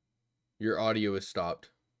 Your audio is stopped.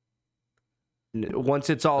 Once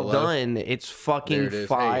it's all Hello? done, it's There fucking it is.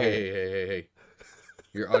 fire. Hey.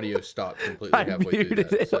 Your audio stopped completely I halfway through muted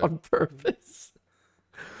that. it So. on purpose.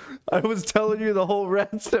 I was telling you the whole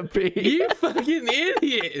recipe. You fucking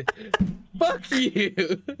idiot! Fuck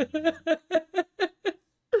you!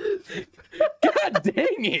 God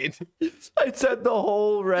dang it! I said the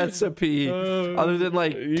whole recipe, other than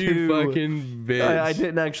like You 2. fucking bitch. I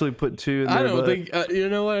didn't actually put 2 in there. I don't but- think you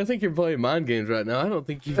know what. I think you're playing mind games right now. I don't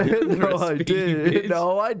think you. No, I did.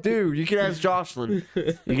 No, I do. You can ask Jocelyn.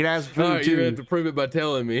 You can ask Vu All right, you're gonna have too. to prove it by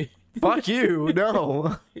telling me. Fuck you. No.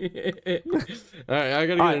 All right, I gotta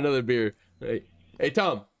get right. another beer. Hey,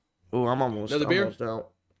 Tom. Oh, I'm almost. Another beer? Almost out.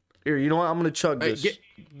 Here, you know what? I'm gonna chug Hey, this.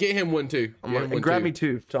 get him one too. I'm Get gonna, him one grab too. me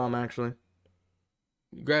 2, Tom. Actually.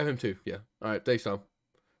 Grab him too. Yeah. All right. Thanks, Tom.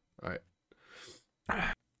 All right.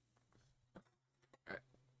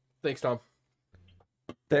 Thanks, Tom.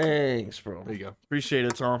 Thanks, bro. There you go. Appreciate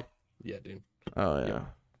it, Tom. Yeah, dude. Oh yeah.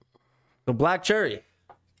 The black cherry.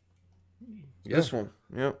 Yeah. This one.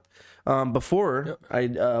 Yep. Before Yep.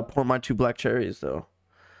 I pour my 2 black cherries, though,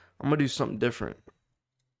 I'm gonna do something different.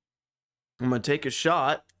 I'm gonna take a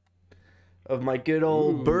shot of my good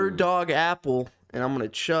old Bird Dog apple, and I'm gonna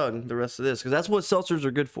chug the rest of this because that's what seltzers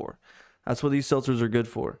are good for. That's what these seltzers are good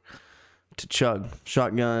for. To chug,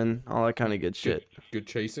 shotgun, all that kind of good shit. Good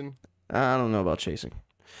chasing. I don't know about chasing,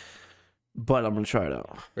 but I'm gonna try it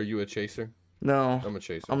out. Are you a chaser? No, I'm a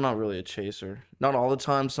chaser. I'm not really a chaser. Not all the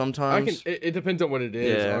time. I Sometimes. can. It depends on what it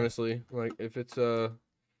is. Yeah. Honestly, like if it's The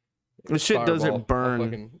shit Fireball, doesn't I'll burn.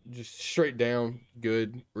 fucking just straight down,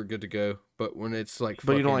 good. We're good to go. But when it's like,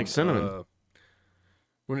 But you don't like fucking, cinnamon.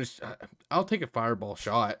 When it's, I'll take a Fireball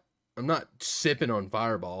shot. I'm not sipping on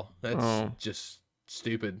Fireball. That's Oh. just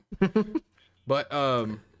stupid. But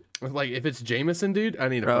like if it's Jameson, dude, I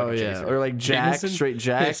need a Oh fucking yeah, chaser. or like Jack, Jameson straight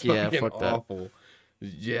Jack. is Yeah, fucking fuck that. awful.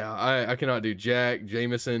 Yeah, I cannot do Jack,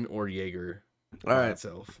 Jameson, or Jaeger All by right.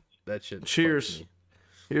 itself. That shit. Cheers. fucks me.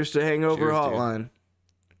 Here's to Hangover Cheers, dude. Hotline.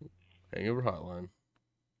 Hangover Hotline.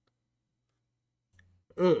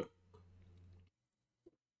 Ugh.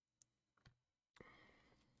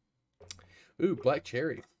 Ooh, black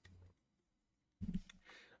cherry.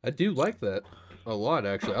 I do like that a lot,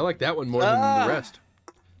 actually. I like that one more than the rest.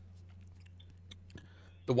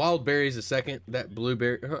 The wild berry is the second. That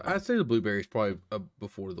blueberry, I'd say the blueberry is probably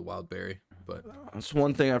before the wild berry, but That's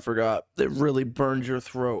one thing I forgot. It really burns your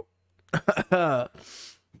throat. bird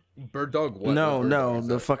dog. What? No, What bird no, dog is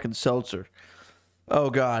the that? fucking seltzer. Oh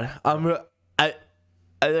God, I'm gonna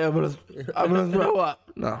throw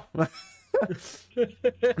up. No,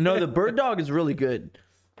 no, the bird dog is really good.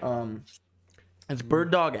 It's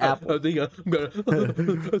bird dog apple. I think I'm gonna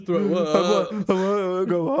throw up. I'm gonna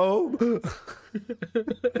go home.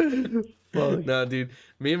 Fuck. Nah, dude.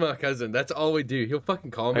 Me and my cousin, that's all we do. He'll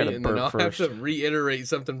fucking call me, gotta and then burp I'll first. have to reiterate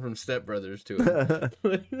something from Step Brothers to him.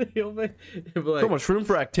 he'll be So like, much room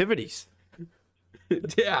for activities.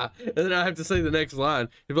 yeah. And then I have to say the next line.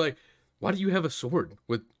 He'll be like, why do you have a sword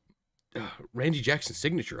with Randy Jackson's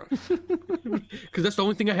signature on it? Because that's the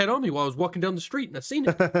only thing I had on me while I was walking down the street, and I seen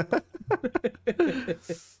it.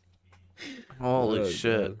 Holy Oh,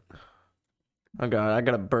 shit. Oh God, I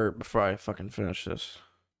gotta burp before I fucking finish this.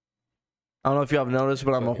 I don't know if y'all have noticed,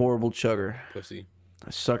 but I'm a horrible chugger. Pussy. I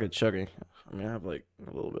suck at chugging. I mean, I have like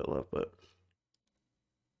a little bit left, but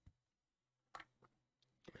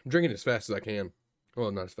I'm drinking as fast as I can.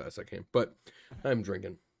 Well, not as fast as I can, but I'm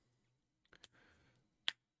drinking.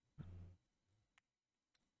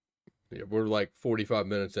 Yeah, we're like 45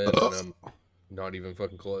 minutes in, and I'm not even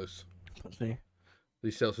fucking close. pussy.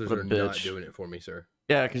 These seltzers What a are not bitch. doing it for me, sir.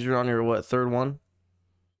 Yeah, because you're on your what, third one?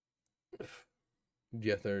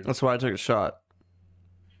 Yeah, third. That's why I took a shot.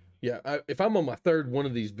 Yeah, if I'm on my third one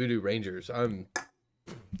of these Voodoo Rangers, I'm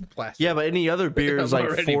plastic. Yeah, but any other beer is I'm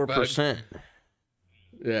like already 4%.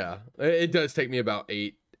 Yeah, it does take me about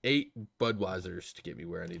eight Budweisers to get me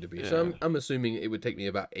where I need to be. So Yeah. I'm assuming it would take me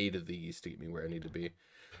about 8 of these to get me where I need to be.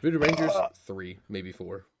 Voodoo Rangers, 3, maybe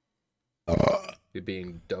 4. It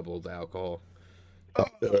being double the alcohol.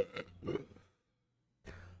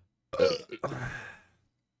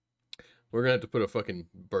 We're gonna have to put a fucking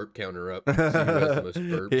burp counter up. See who has the most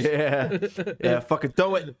burps. Yeah, fucking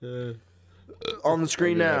throw it on the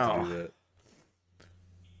screen now.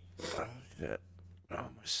 Oh, shit. Oh,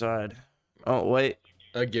 my side. Oh, wait.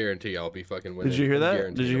 I guarantee I'll be fucking winning. Did you hear I'm that?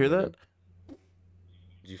 guaranteed Did you I'm hear that? winning.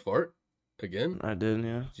 Did you fart again? I did,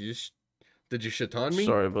 yeah. Did you shit on me?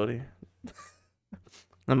 Sorry, buddy.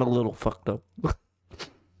 I'm a little fucked up.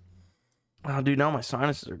 Oh, dude, now my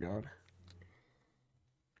sinuses are gone.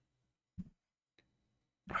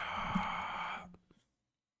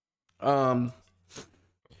 I'm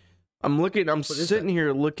sitting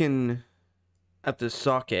here looking at this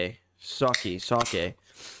sake,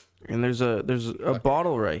 and there's a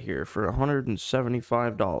bottle right here for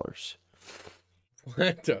 $175.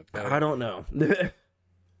 What the fuck? I don't know.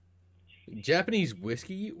 Japanese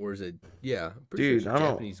whiskey, or is it? Yeah, I'm pretty Dude, sure I it's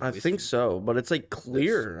don't. Japanese I whiskey. think so, but it's like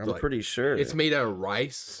clear. It's I'm like- pretty sure. It's made out of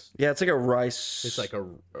rice. Yeah, it's like a rice. It's like a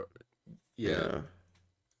yeah.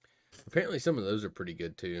 Apparently, some of those are pretty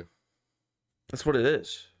good too. That's what it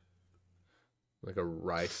is. Like a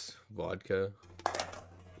rice vodka,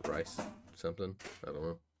 rice something. I don't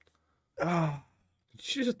know. Oh.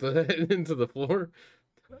 Did you just throw that into the floor?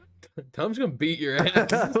 Tom's gonna beat your ass.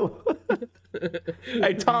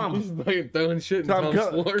 Hey, Tom. He's fucking throwing shit in Tom, Tom's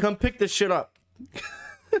floor. come pick this shit up.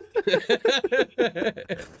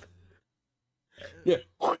 Yeah.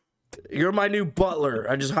 You're my new butler.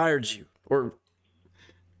 I just hired you. Or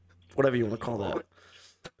whatever you want to call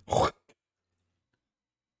that.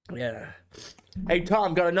 Yeah. Hey,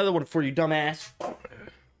 Tom, got another one for you, dumbass.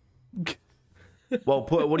 Well,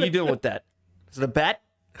 what are you doing with that? Is it a bet?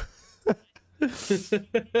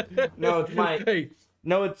 No, it's my... Hey,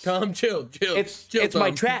 No, it's... Tom, chill. It's my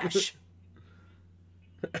Tom. trash.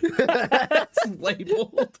 It's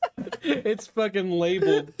labeled. It's fucking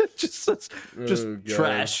labeled. just Oh, God.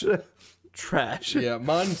 trash. Trash. Yeah,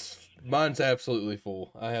 mine's absolutely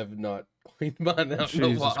full. I have not cleaned mine out in a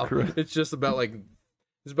Jesus while. Christ. It's just about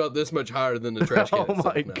it's about this much higher than the trash can. Oh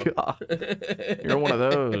my itself now. God. You're one of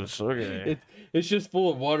those. Okay. It's just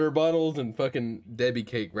full of water bottles and fucking Debbie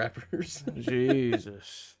cake wrappers.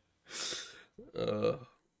 Jesus.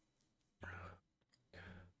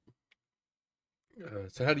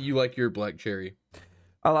 So how do you like your black cherry?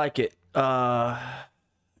 I like it.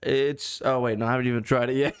 It's... Oh, wait. No, I haven't even tried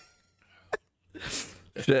it yet.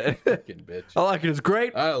 Shit. Fucking bitch. I like it. It's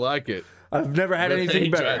great. I like it. I've never had But I anything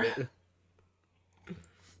ain't better. tried it.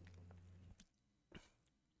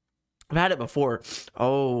 I've had it before.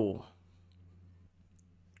 Oh.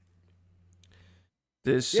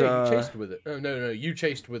 This Yeah, you chased with it. Oh no, you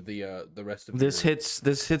chased with the rest of this your,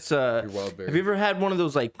 hits your wild berry. have you ever had one of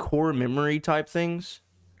those like core memory type things?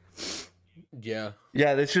 Yeah.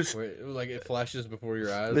 Yeah, this just Where it flashes before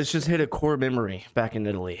your eyes. this just hit a core memory back in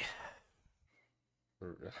Italy.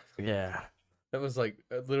 Yeah. That was like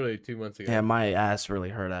literally 2 months ago. Yeah, my ass really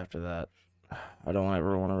hurt after that. I don't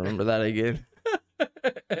ever want to remember that again.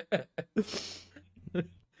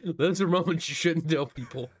 Those are moments you shouldn't tell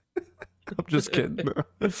people. I'm just kidding, bro.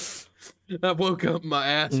 I woke up, my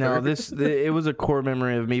ass No, hurt. it was a core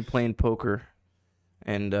memory of me playing poker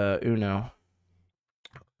and Uno.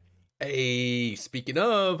 Hey, speaking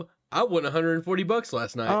of, I won $140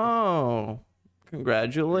 last night. Oh,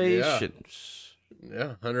 congratulations.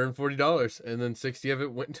 Yeah, $140, and then 60 of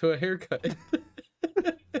it went to a haircut.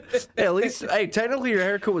 Hey, at least, hey, technically your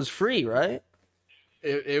haircut was free, right?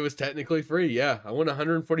 It was technically free, yeah. I won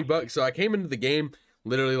 $140. So I came into the game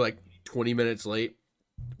literally like 20 minutes late.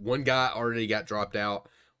 One guy already got dropped out.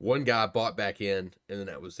 One guy bought back in, and then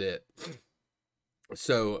that was it.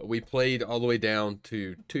 So we played all the way down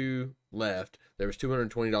to 2 left. There was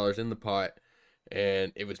 $220 in the pot,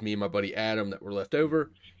 and it was me and my buddy Adam that were left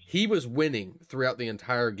over. He was winning throughout the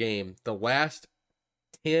entire game. The last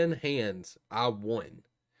 10 hands, I won.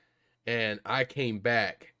 And I came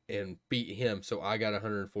back and beat him, so I got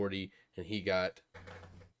 140 and he got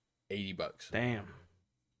 $80. Damn.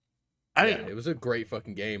 It was a great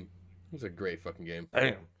fucking game. It was a great fucking game.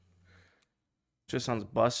 Damn. Just sounds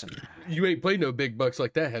bussin'. You ain't played no big bucks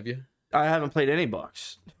like that, have you? I haven't played any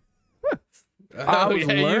bucks. I was You've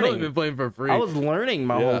learning. only been playing for free. I was learning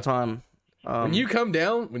my whole time. When you come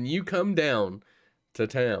down to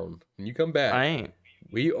town, when you come back, I ain't.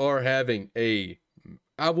 we are having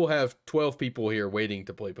I will have 12 people here waiting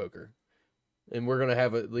to play poker. And we're going to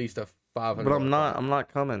have at least a 500. But I'm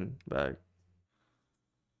not coming back.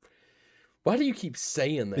 Why do you keep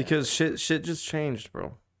saying that? Because shit just changed,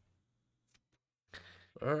 bro.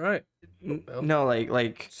 All right. Well, No,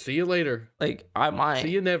 like see you later. like I might. See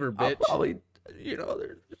you never, I'll bitch. probably,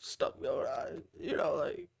 there's stuff going on.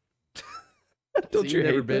 Like. Don't See you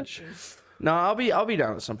never, hate that? bitch. No, I'll be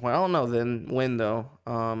down at some point. I don't know when though.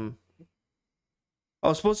 I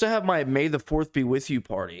was supposed to have my May the 4th be with you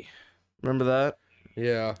party. Remember that?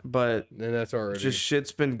 Yeah. But And that's already. just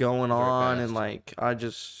shit's been going on, and like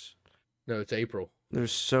No, it's April.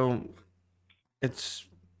 it's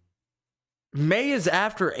May is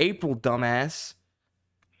after April, dumbass.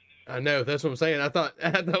 I know. That's what I'm saying. I thought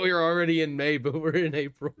we were already in May, but we're in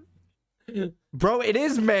April. Bro, it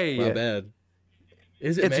is May. My bad.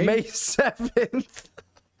 Is it It's May 7th.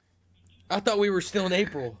 I thought we were still in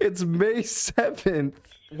April. It's May 7th.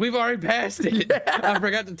 We've already passed it. Yeah. I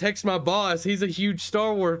forgot to text my boss. He's a huge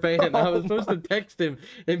Star Wars fan. I was supposed to text him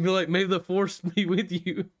and be like, "May the Force be with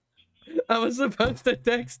you." I was supposed to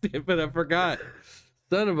text him, but I forgot.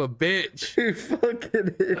 Son of a bitch. You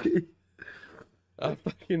fucking idiot. I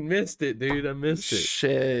fucking missed it, dude. I missed it.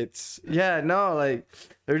 Shit. Yeah, no, like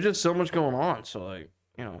there's just so much going on. So like,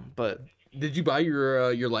 but Did you buy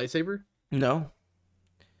your lightsaber? no.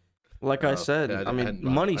 Like I said, yeah, I mean,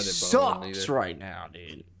 money sucks right now,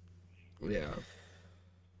 dude. Yeah.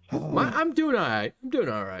 I'm doing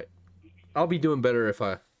all right. I'll be doing better if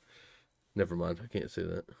I. Never mind. I can't say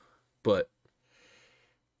that. But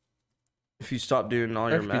If you stop doing all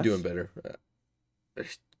your I meth, be doing better.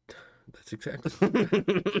 That's exactly.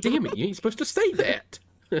 Damn it! You ain't supposed to say that.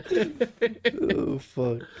 Oh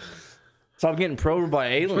fuck! Stop getting probed by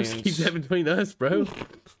aliens. Supposed to keep that between us, bro.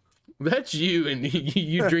 That's you and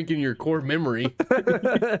you drinking your core memory. you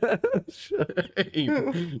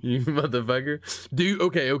motherfucker.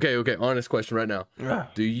 Okay. Honest question right now.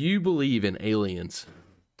 Do you believe in aliens?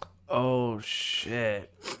 Oh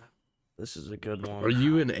shit! This is a good one. Are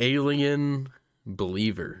you an alien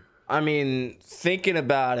believer? I mean, thinking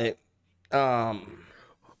about it, whoa,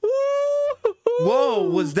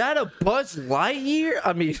 was that a Buzz Lightyear?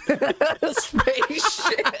 I mean,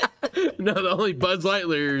 spaceship. No, the only Buzz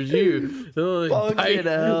Lightyear is you. The only, hell,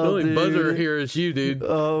 the only dude. buzzer here is you, dude.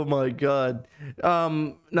 Oh my god.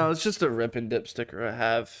 No, it's just a rip and dip sticker I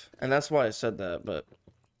have, and that's why I said that. But,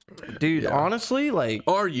 dude, honestly, like,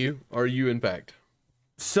 Are you in fact?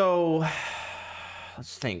 so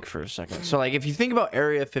let's think for a second. So, like, if you think about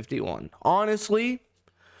Area 51, honestly,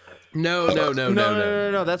 No.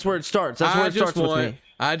 no. That's where it starts. That's where it starts with me.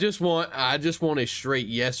 I just want a straight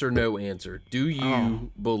yes or no answer. Do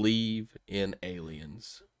you believe in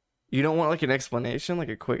aliens? You don't want like an explanation, like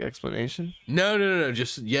a quick explanation? No.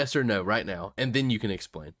 Just yes or no right now, and then you can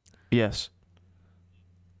explain. Yes.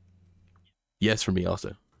 Yes for me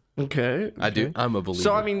also. Okay. I do. I'm a believer.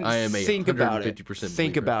 So I mean, I am a think about it. 150%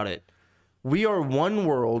 Think believer. about it. We are one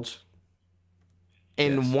world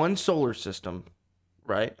in Yes. one solar system,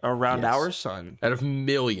 right? Around Yes. our sun. Out of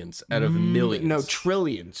millions. Out of millions. No,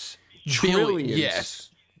 trillions. Billion. Trillions. Yes.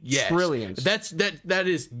 Yes. Trillions. That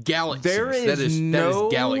is galaxies. There is that is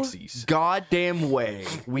galaxies. goddamn way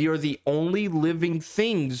we are the only living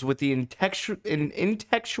things with the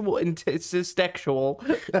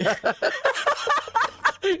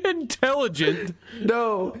Intelligent.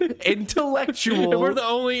 no, intellectual. We're the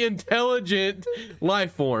only intelligent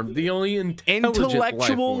life form. The only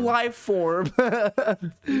intellectual life form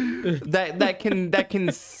that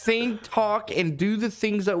can think, talk, and do the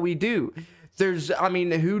things that we do. I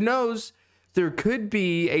mean, who knows? There could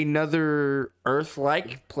be another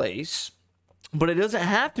Earth-like place, but it doesn't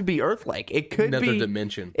have to be Earth-like. It could Another be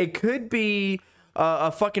dimension. It could be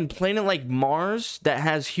a fucking planet like Mars that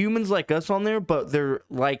has humans like us on there, but they're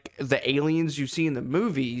like the aliens you see in the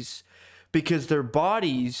movies because their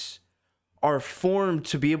bodies are formed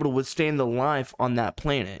to be able to withstand the life on that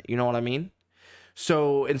planet. You know what I mean?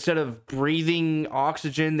 So instead of breathing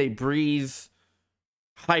oxygen, they breathe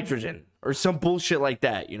hydrogen or some bullshit like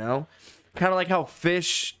that, you know? Kind of like how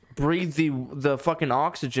fish breathe the fucking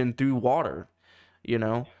oxygen through water, you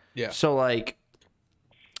know? Yeah. So like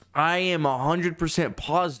I am 100%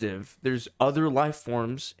 positive there's other life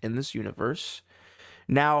forms in this universe.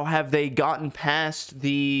 Now, have they gotten past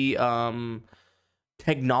the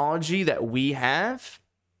technology that we have?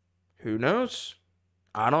 Who knows?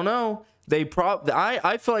 I don't know.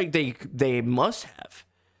 I feel like they must have.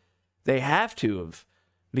 They have to have.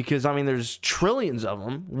 Because, I mean, there's trillions of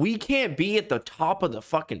them. We can't be at the top of the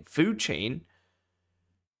fucking food chain.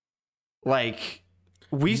 Like,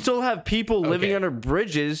 we still have people living under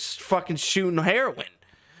bridges fucking shooting heroin.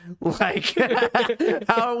 Like,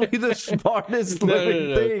 how are we the smartest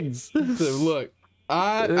living things? So, look,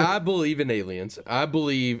 I believe in aliens. I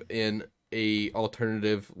believe in a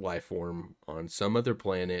alternative life form on some other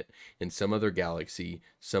planet, in some other galaxy,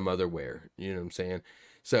 some other where. You know what I'm saying?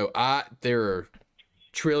 So, there are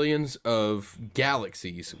trillions of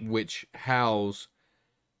galaxies which house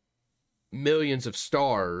millions of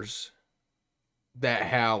stars that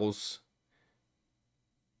house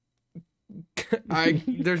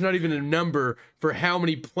there's not even a number for how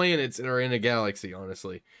many planets are in a galaxy,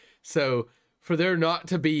 honestly. So for there not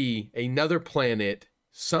to be another planet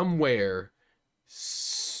somewhere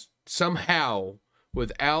somehow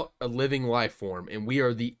without a living life form, and we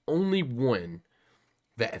are the only one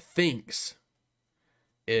that thinks,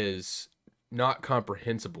 is not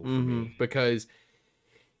comprehensible for me, because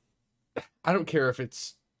I don't care if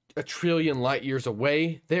it's a trillion light years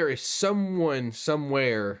away, there is someone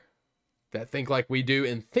somewhere that think like we do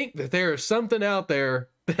and think that there is something out there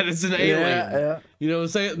that is an alien. Yeah. You know what I'm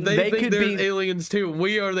saying? They think there's aliens too.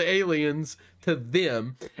 We are the aliens to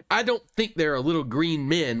them. I don't think there are little green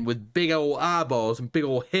men with big old eyeballs and big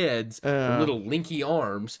old heads and little linky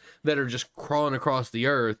arms that are just crawling across the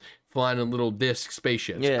earth flying in little disc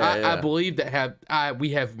spaceships. I believe that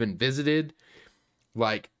we have been visited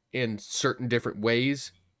like in certain different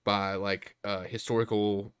ways by like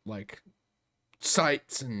historical like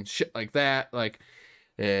sites and shit like that, like,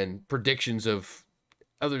 and predictions of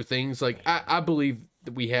other things. Like I believe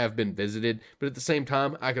that we have been visited, but at the same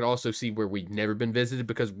time I could also see where we've never been visited,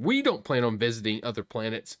 because we don't plan on visiting other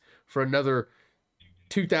planets for another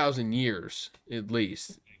 2,000 years at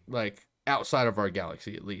least, like outside of our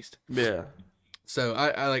galaxy at least. Yeah. So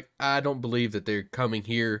I don't believe that they're coming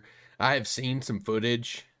here. I have seen some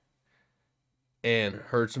footage and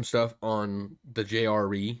heard some stuff on the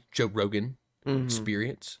JRE, Joe Rogan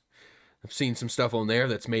Experience. I've seen some stuff on there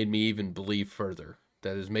that's made me even believe further.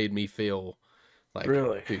 That has made me feel like,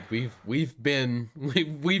 really, dude, we've been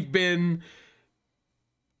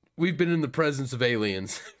in the presence of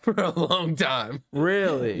aliens for a long time.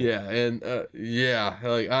 Really? Yeah, and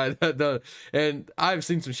like and I've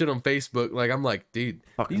seen some shit on Facebook. Like I'm like, dude,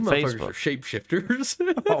 fucking these motherfuckers Facebook. are shapeshifters.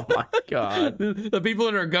 Oh my god. The people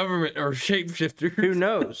in our government are shapeshifters. Who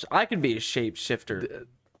knows? I could be a shapeshifter.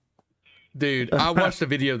 Dude, I watched a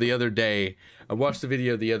video the other day.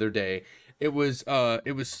 It was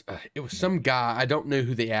some guy. I don't know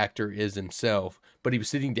who the actor is himself, but he was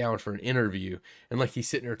sitting down for an interview, and like he's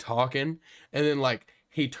sitting there talking, and then like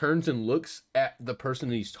he turns and looks at the person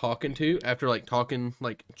he's talking to after like talking,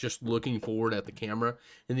 like just looking forward at the camera,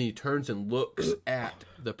 and then he turns and looks at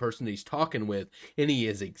the person he's talking with, and he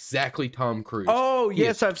is exactly Tom Cruise. Oh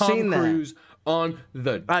yes, I've seen that. Tom Cruise on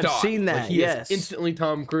the dot. I've seen that. Like, he yes, is instantly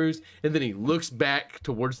Tom Cruise, and then he looks back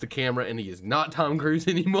towards the camera, and he is not Tom Cruise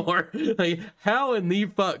anymore. Like, how in the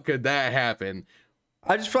fuck could that happen?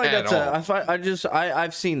 I just feel like At that's all.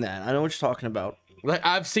 I've seen that. I know what you're talking about. Like,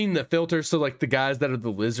 I've seen the filters, so, like, the guys that are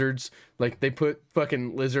the lizards, like, they put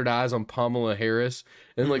fucking lizard eyes on Kamala Harris,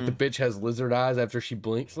 and, like, the bitch has lizard eyes after she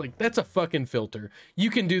blinks. Like, that's a fucking filter.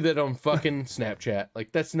 You can do that on fucking Snapchat.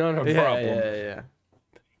 Like, that's not a problem. Yeah.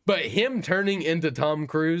 But him turning into Tom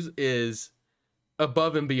Cruise is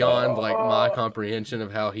above and beyond, like, my comprehension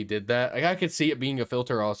of how he did that. Like, I could see it being a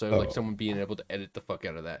filter also, like, someone being able to edit the fuck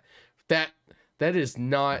out of that. That is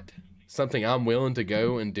not something I'm willing to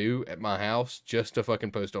go and do at my house just to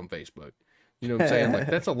fucking post on Facebook. You know what I'm saying? Like,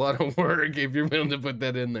 that's a lot of work if you're willing to put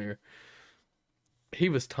that in there. He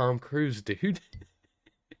was Tom Cruise, dude.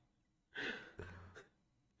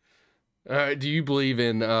 All right, do you believe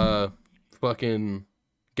in fucking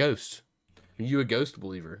ghosts? Are you a ghost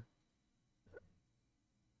believer?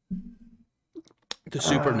 The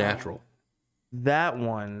supernatural. That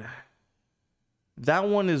one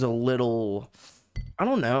is a little, I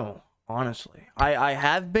don't know, honestly. I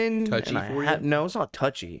have been Touchy and for you? No, it's not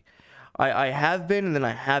touchy. I have been and then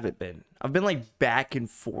I haven't been. I've been like back and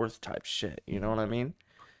forth type shit. You know what I mean?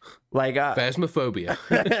 Like Phasmophobia.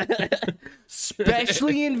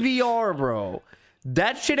 especially in VR, bro.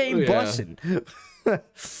 That shit ain't Yeah. busting.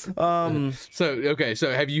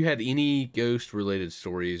 So have you had any ghost related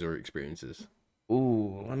stories or experiences?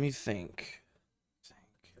 Ooh, let me think.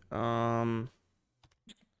 Fuck.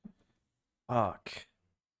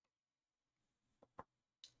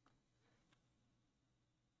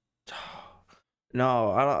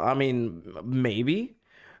 No, I don't. I mean, maybe,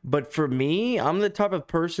 but for me, I'm the type of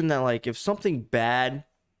person that like if something bad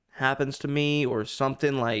happens to me or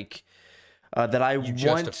something like that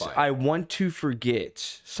justify it. I want to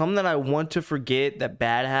forget something that I want to forget that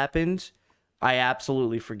bad happened, I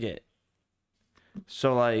absolutely forget.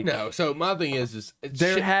 So like No, so my thing is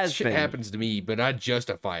There has shit been. happens to me, but I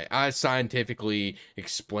justify it. I scientifically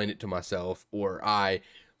explain it to myself, or I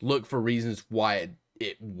look for reasons why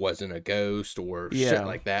it wasn't a ghost or Yeah. shit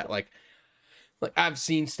like that. Like I've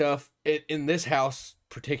seen stuff in this house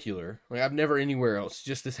particular. Like I've never anywhere else.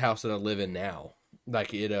 Just this house that I live in now.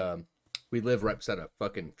 Like we live right beside a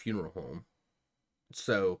fucking funeral home,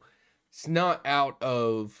 so it's not out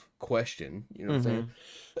of question. You know what I'm saying?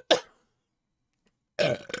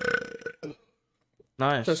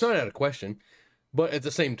 Nice. So it's not out of question, but at the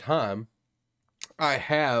same time, I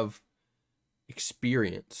have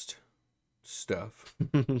experienced stuff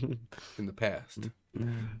in the past.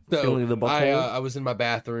 So Feeling the butthole? I was in my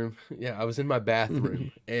bathroom. Yeah, I was in my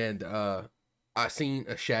bathroom, and I seen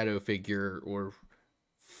a shadow figure or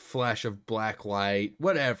flash of black light,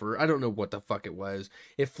 whatever. I don't know what the fuck it was.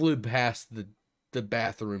 It flew past the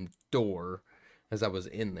bathroom door as I was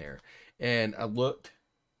in there, and I looked.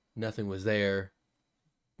 Nothing was there.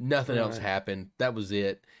 Nothing else happened. That was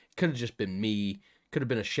it. Could have just been me. Could have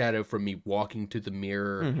been a shadow from me walking to the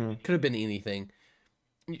mirror. Could have been anything.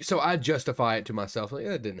 So I justify it to myself. Like,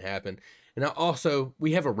 that didn't happen. And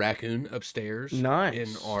we have a raccoon upstairs.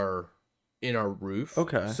 Nice. In our roof.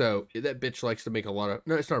 Okay. So that bitch likes to make a lot of.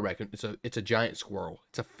 No, it's not a raccoon. It's a giant squirrel.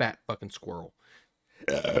 It's a fat fucking squirrel.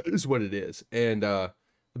 Is what it is. And the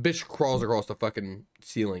bitch crawls across the fucking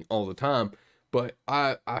ceiling all the time. But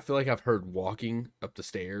I feel like I've heard walking up the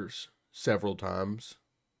stairs several times.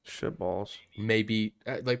 Shit balls. Maybe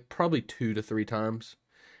like probably 2 to 3 times.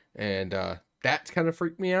 And that's kind of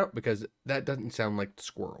freaked me out because that doesn't sound like the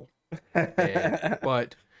squirrel.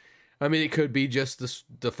 But I mean, it could be just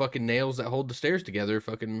the fucking nails that hold the stairs together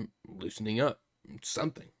fucking loosening up.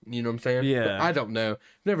 Something. You know what I'm saying? Yeah. But I don't know.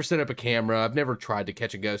 I've never set up a camera. I've never tried to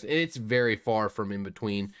catch a ghost. It's very far from in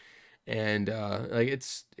between. And like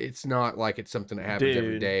it's not like it's something that happens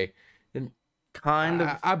every day. And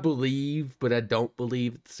I believe, but I don't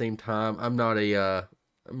believe at the same time. I'm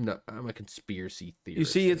a conspiracy theorist. You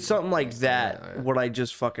see, it's something like that. What I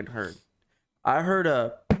just fucking heard. I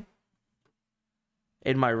heard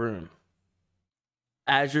in my room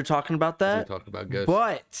as you're talking about that. Talking about ghosts.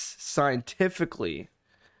 But scientifically,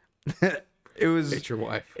 it's your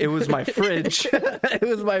wife. It was my fridge. It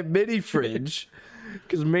was my mini fridge.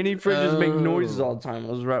 Because mini fridges make noises all the time.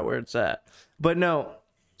 It was right where it's at. But no,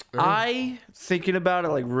 I thinking about it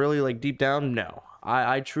like really like deep down. No,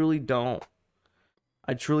 I truly don't.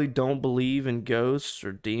 I truly don't believe in ghosts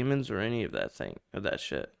or demons or any of that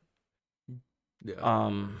shit. Yeah.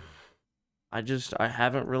 I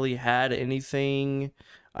haven't really had anything.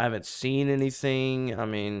 I haven't seen anything. I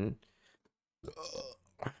mean,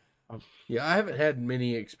 yeah, I haven't had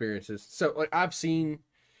many experiences. So like I've seen.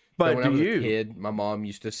 But when I was you? a kid, my mom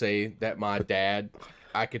used to say that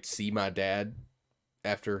I could see my dad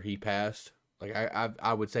after he passed. Like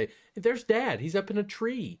I would say, there's Dad. He's up in a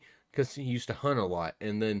tree. because he used to hunt a lot.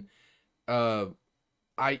 And then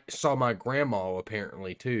I saw my grandma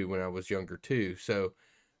apparently too when I was younger too. So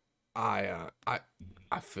I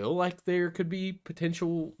feel like there could be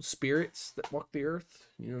potential spirits that walk the earth.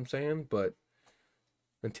 You know what I'm saying? But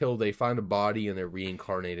until they find a body and they're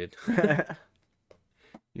reincarnated, you know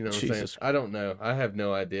what I'm saying? Jesus. I don't know. I have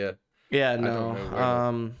no idea. Yeah, I don't no.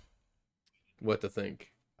 know where what to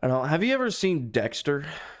think. I don't. Have you ever seen Dexter,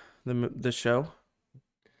 the show?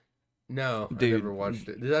 No, I Dude, never watched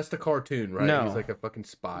it. That's the cartoon, right? no. He's like a fucking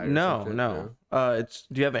spy or No, something. no. It's.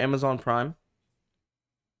 Do you have Amazon Prime?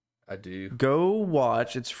 I do. Go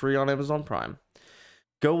watch. It's free on Amazon Prime.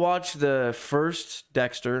 Go watch the first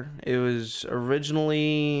Dexter. It was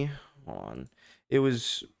originally, hold on. It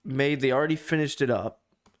was made. They already finished it up.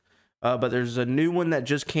 But there's a new one that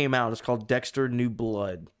just came out. It's called Dexter New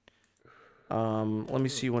Blood. Let me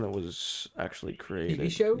see when it was actually created.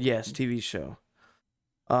 TV show? Yes, TV show.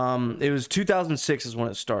 It was 2006 is when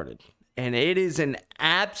it started, and it is an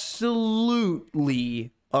absolutely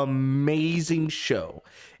amazing show.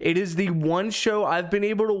 It is the one show I've been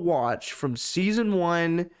able to watch from season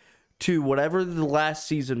 1 to whatever the last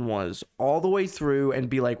season was, all the way through, and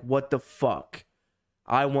be like, what the fuck?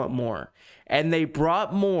 I want more. And they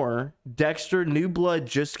brought more. Dexter New Blood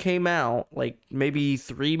just came out like maybe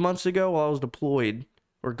 3 months ago while I was deployed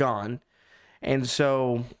or gone. And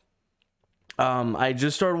so I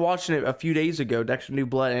just started watching it a few days ago, Dexter New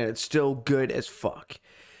Blood, and it's still good as fuck.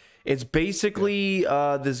 It's basically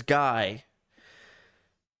this guy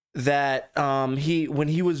that when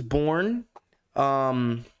he was born,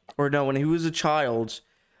 when he was a child,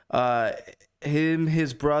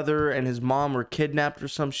 his brother, and his mom were kidnapped or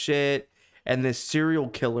some shit, and this serial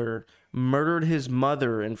killer murdered his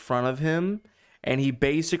mother in front of him, and he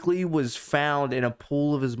basically was found in a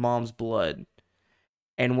pool of his mom's blood.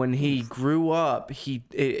 And when he grew up,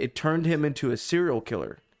 it turned him into a serial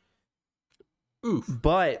killer. Oof.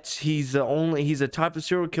 But he's a type of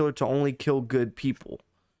serial killer to only kill good people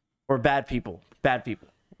or bad people. Bad people.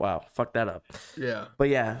 Wow, fuck that up. Yeah. But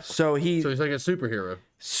yeah, so he's like a superhero.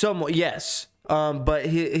 Somewhat, yes. But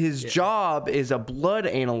his job is a blood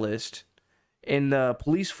analyst in the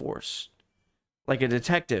police force, like a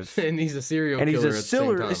detective. And he's a serial killer. And he's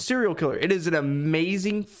a serial killer. It is an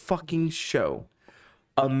amazing fucking show.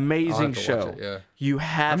 Amazing show. Watch it, yeah. You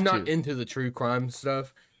have I'm to. not into the true crime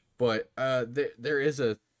stuff, but there is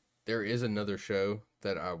another show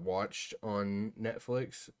that I watched on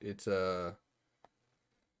Netflix. It's so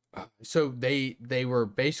they were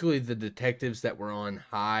basically the detectives that were on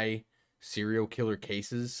high serial killer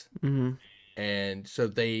cases. Mm-hmm. And so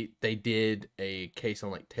they did a case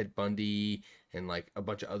on like Ted Bundy and like a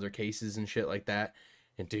bunch of other cases and shit like that.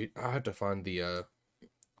 And dude, I have to find the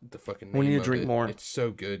fucking name. We need to of drink it. more. It's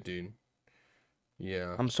so good, dude.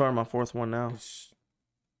 Yeah. I'm starting my fourth one now.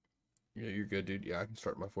 Yeah, you're good, dude. Yeah, I can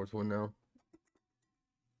start my fourth one now.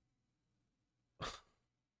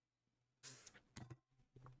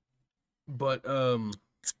 But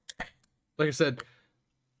like I said,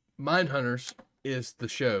 Mindhunters is the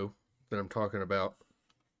show that I'm talking about.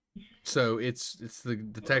 So it's the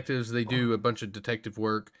detectives. They do a bunch of detective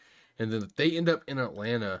work, and then they end up in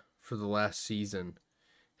Atlanta for the last season.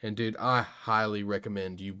 And dude, I highly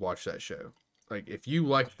recommend you watch that show. Like, if you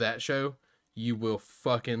liked that show, you will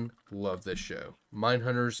fucking love this show.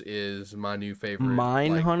 Mindhunters is my new favorite.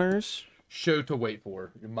 Mindhunters? Show to wait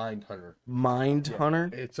for. Mindhunter.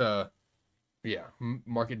 Mindhunter? It's yeah,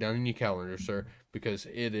 mark it down in your calendar, sir, because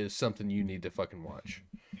it is something you need to fucking watch.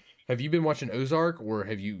 Have you been watching Ozark, or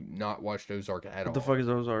have you not watched Ozark at all? What the fuck is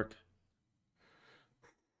Ozark?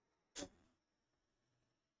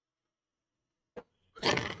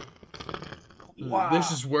 Wow.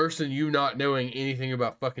 This is worse than you not knowing anything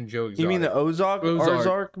about fucking Joe Exotic. You mean the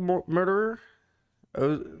Ozark murderer?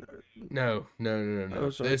 No.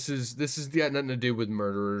 Ozark. This is got nothing to do with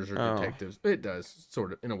murderers or detectives. It does,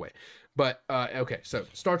 sort of, in a way. But okay, so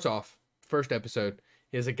starts off, first episode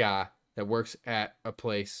is a guy that works at a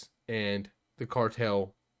place, and the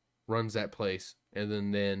cartel runs that place,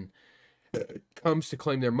 and then comes to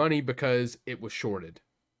claim their money because it was shorted.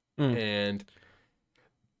 And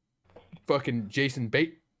fucking Jason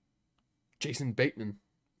Bateman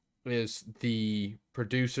is the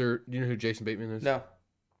producer. Do you know who Jason Bateman is? No.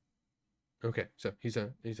 Okay, so he's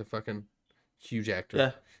a fucking huge actor.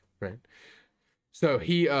 Yeah. Right. So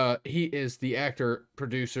he is the actor,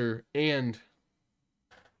 producer, and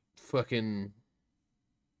fucking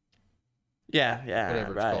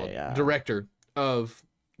whatever it's called, director of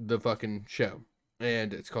the fucking show,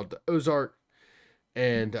 and it's called the Ozark.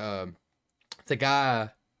 And the guy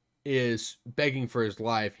is begging for his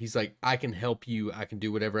life. He's like, I can help you. I can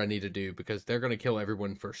do whatever I need to do because they're going to kill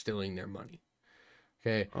everyone for stealing their money.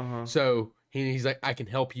 Okay. Uh-huh. So he's like, I can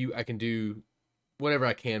help you. I can do whatever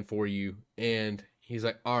I can for you. And he's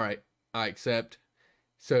like, all right, I accept.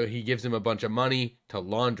 So he gives him a bunch of money to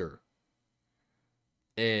launder.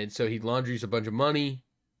 And so he laundries a bunch of money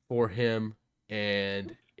for him,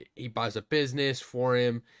 and he buys a business for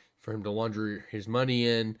him to launder his money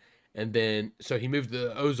in. And then, so he moved to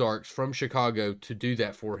the Ozarks from Chicago to do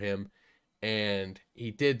that for him. And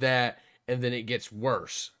he did that, and then it gets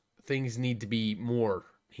worse. Things need to be more.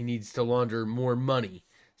 He needs to launder more money.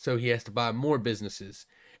 So he has to buy more businesses.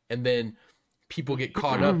 And then people get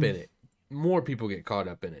caught up in it. More people get caught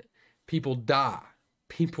up in it. People die.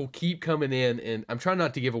 People keep coming in, and I'm trying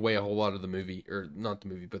not to give away a whole lot of the movie, or not the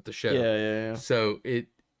movie, but the show. Yeah. So it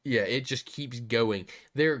just keeps going.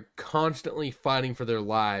 They're constantly fighting for their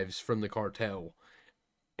lives from the cartel,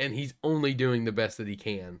 and he's only doing the best that he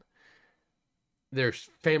can. There's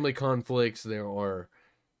family conflicts, there are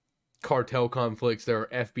cartel conflicts, there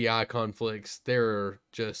are FBI conflicts, there are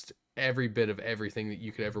just every bit of everything that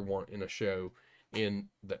you could ever want in a show in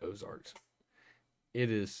the Ozarks.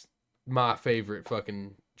 It is my favorite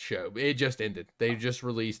fucking show. It just ended. They just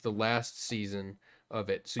released the last season of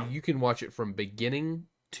it, so you can watch it from beginning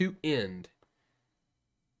to end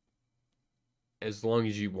as long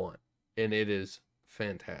as you want, and it is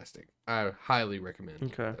fantastic. I highly recommend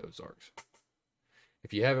the Ozarks.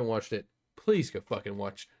 If you haven't watched it, please go fucking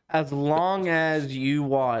watch. As long as you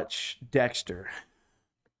watch Dexter.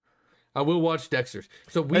 I will watch Dexter's.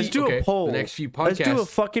 So let's do a poll. The next few podcasts. Let's do a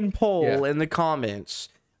fucking poll in the comments.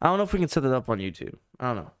 I don't know if we can set it up on YouTube.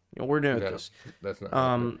 I don't know. We're doing this. That's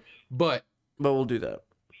not. But we'll do that.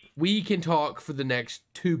 We can talk for the next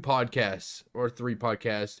 2 podcasts or 3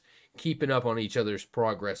 podcasts, keeping up on each other's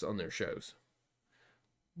progress on their shows.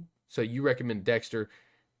 So you recommend Dexter,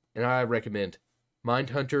 and I recommend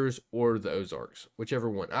Mindhunters or the Ozarks, whichever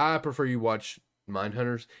one. I prefer you watch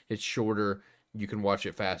Mindhunters. It's shorter. You can watch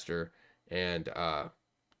it faster, and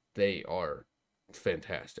they are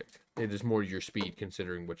fantastic. It is more your speed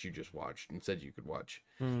considering what you just watched and said you could watch.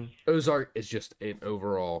 Ozark is just an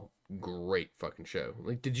overall great fucking show.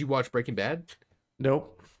 Like, did you watch Breaking Bad?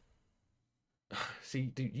 Nope. See,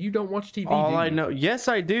 dude, you don't watch TV. All I know, yes,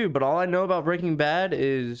 I do, but all I know about Breaking Bad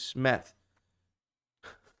is meth.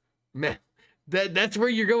 Meth. That's where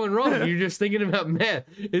you're going wrong. You're just thinking about meth.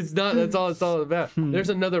 It's not. That's all it's all about. There's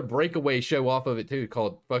another breakaway show off of it too,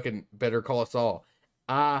 called fucking Better Call Saul.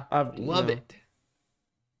 I love it.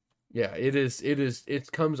 Yeah, it is.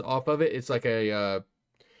 It comes off of it. It's like a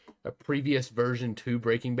previous version to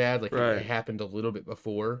Breaking Bad. Like it happened a little bit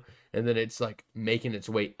before, and then it's like making its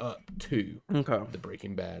way up to the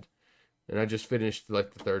Breaking Bad. And I just finished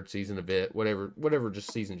like the 3rd season of it. Whatever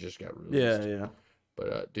just season just got released. Yeah.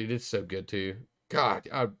 But dude, it's so good too. God,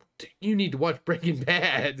 you need to watch Breaking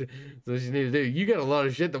Bad. That's what you need to do. You got a lot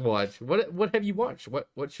of shit to watch. What have you watched?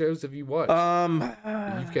 What shows have you watched?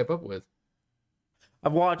 That you've kept up with.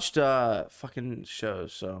 I've watched fucking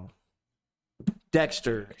shows. So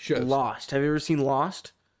Dexter, Lost. Have you ever seen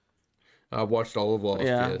Lost? I watched all of Lost.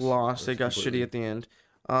 Yeah, yes. Lost. It got shitty at the end.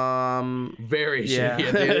 Very shitty.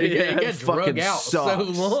 It got drug out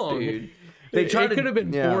sucks, so long, dude. It could have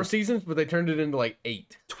been 4 seasons, but they turned it into like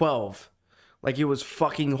 8. 12. Like, it was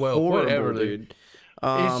fucking horrible, whatever, dude.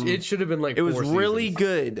 It should have been like 4 it was really seasons.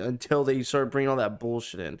 good until they started bringing all that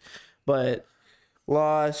bullshit in. But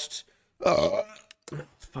Lost.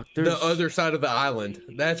 Fuck, the other side of the island.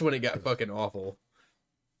 That's when it got fucking awful.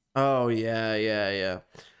 Oh, yeah.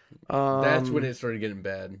 That's when it started getting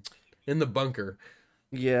bad. In the bunker.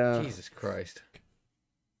 Yeah. Jesus Christ.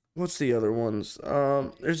 What's the other ones?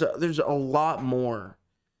 There's a lot more.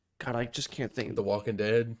 God, I just can't think. The Walking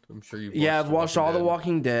Dead. I'm sure you've watched. Yeah, I've watched all The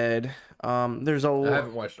Walking Dead. There's a lot. I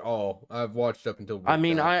haven't watched all. I've watched up until.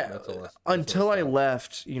 Until I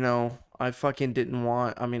left, I fucking didn't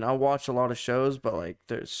want. I watched a lot of shows, but like,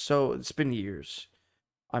 it's been years.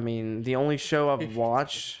 The only show I've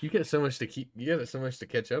watched. You got so much to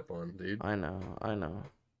catch up on, dude. I know.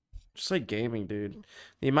 Just like gaming, dude.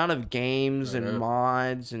 The amount of games and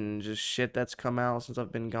mods and just shit that's come out since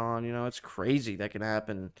I've been gone, it's crazy that can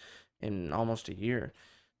happen in almost a year.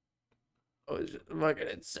 It's fucking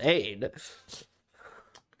insane.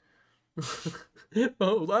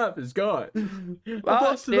 Oh, life is gone. Dude,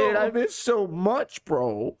 I miss so much,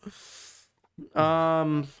 bro. Fuck.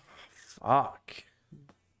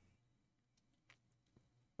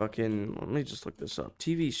 Fucking, let me just look this up.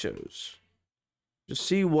 TV shows. Just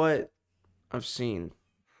see what I've seen.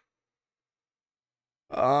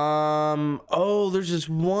 There's this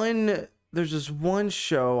one there's this one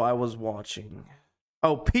show I was watching.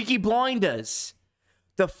 Oh, Peaky Blinders.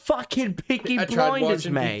 The fucking Peaky I tried Blinders,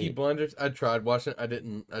 watching mate. Peaky Blinders. I tried watching it. I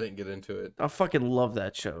didn't get into it. I fucking love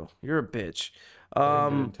that show. You're a bitch. I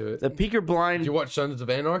didn't get into it. The Peaky Blind. Did you watch Sons of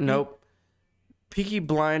Anarchy? Nope. Peaky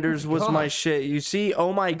Blinders was God. my shit. You see?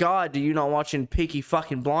 Oh my god, do you not watching Peaky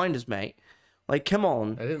fucking Blinders, mate? Like, come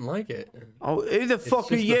on. I didn't like it. Oh, who the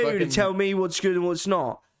fuck are just the you to fucking- tell me what's good and what's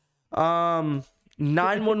not?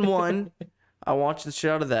 911. I watched the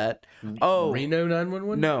shit out of that. Oh, Reno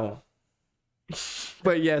 911? no.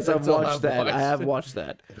 But yes, That's I've all watched I've that. I watched. have watched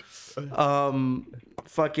that.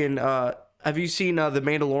 Fucking, have you seen The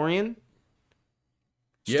Mandalorian?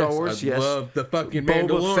 Star Yes, Wars, I yes. love the fucking Boba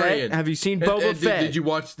Mandalorian. Fett. Have you seen Boba And Fett? Did you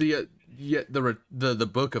watch the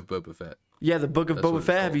book of Boba Fett? Yeah, the Book of That's what Boba it's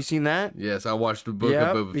Fett. Have called. you seen that? Yes, I watched the book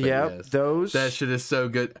Yep, of Boba Fett. yep, Yes. those. That shit is so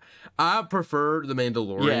good. I prefer the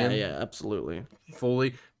Mandalorian Yeah, absolutely.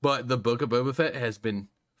 fully, but the book of Boba Fett has been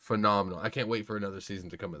phenomenal. I can't wait for another season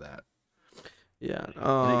to come of that. Yeah. When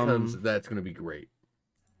it comes, that's going to be great.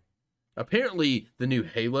 Apparently, the new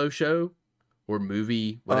Halo show or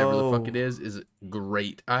movie, whatever the fuck it is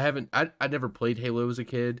great. I never played Halo as a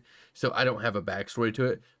kid, so I don't have a backstory to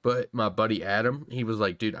it. But my buddy Adam, he was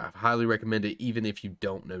like, dude, I highly recommend it, even if you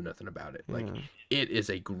don't know nothing about it. Like, it is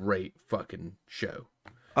a great fucking show.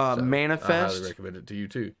 So, Manifest. I highly recommend it to you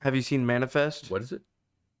too. Have you seen Manifest? What is it?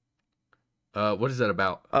 What is that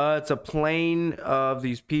about? It's a plane of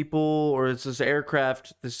these people, or it's this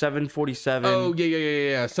aircraft, the 747. Oh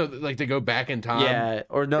yeah. So like they go back in time. Yeah,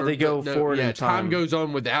 or no, they go forward in time. Time goes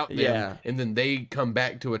on without them. Yeah. And then they come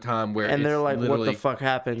back to a time where and they're it's like, "What the literally fuck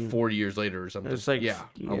happened?" 40 years later or something. It's like, yeah,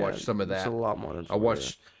 I watched some of It's that. a lot more than. I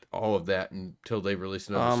watched all of that until they released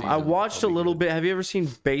another season. I watched a I'll be little good. bit. Have you ever seen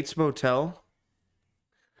Bates Motel?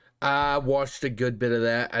 I watched a good bit of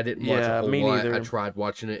that. I didn't watch Yeah, a whole me lot. neither. I tried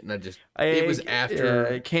watching it, and it was after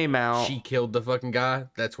it came out. she killed the fucking guy.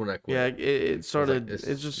 That's when I quit. Yeah, it started. this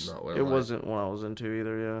It is just not what I it like. wasn't what I was into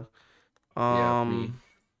either. Yeah. Yeah, me.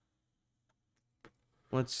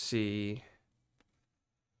 Let's see.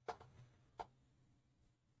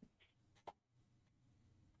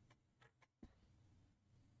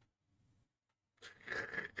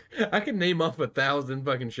 I can name off 1,000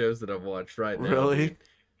 fucking shows that I've watched right now. Really? dude.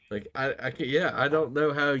 Like I can, yeah, I don't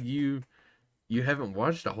know how you haven't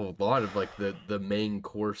watched a whole lot of like the main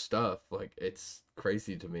core stuff. Like it's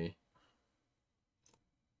crazy to me.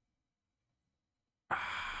 I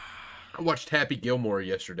watched Happy Gilmore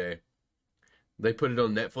yesterday. They put it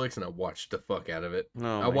on Netflix and I watched the fuck out of it.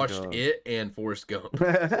 Oh I my watched God. it and Forrest Gump.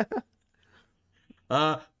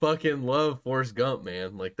 I fucking love Forrest Gump,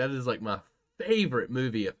 man. Like that is like my favorite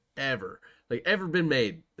movie of ever been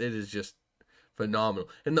made. It is just phenomenal.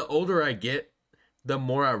 And the older I get, the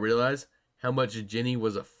more I realize how much Jenny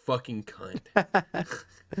was a fucking cunt.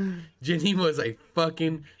 Jenny was a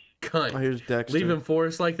fucking cunt. Oh, here's Dexter. Leaving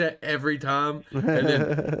Forrest like that every time. And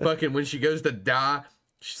then fucking when she goes to die,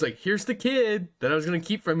 she's like, here's the kid that I was going to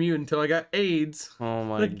keep from you until I got AIDS. Oh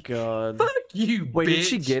my Like, God. Fuck you, Wait, bitch. did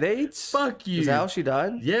she get AIDS? Fuck you. Is that how she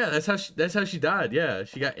died? Yeah, that's how she died. Yeah,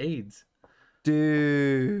 she got AIDS.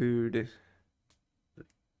 Dude.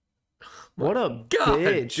 What a God,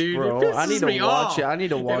 bitch, dude, bro. it pisses I need to me watch off. it. I need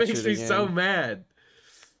to watch it. It makes me again. so mad.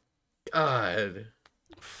 God.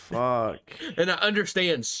 Fuck. And I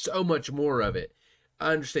understand so much more of it.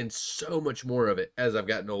 I understand so much more of it as I've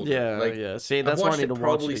gotten older. Yeah, like, yeah. See, I've that's why I watched need it to watch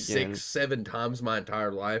probably it again. 6-7 times my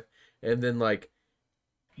entire life. And then like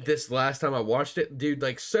this last time I watched it, dude,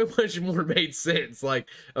 like so much more made sense. Like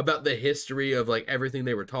about the history of like everything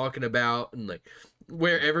they were talking about and like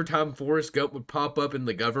where every time Forrest Gump would pop up in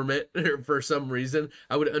the government for some reason,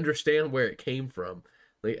 I would understand where it came from.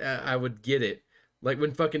 Like I would get it. Like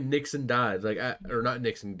when fucking Nixon died, like or not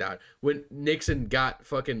Nixon died. When Nixon got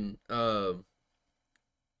fucking when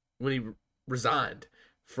he resigned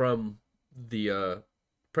from the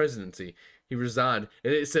presidency, he resigned,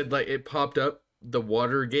 and it said like it popped up the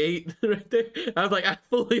Watergate right there. I was like, I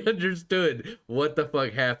fully understood what the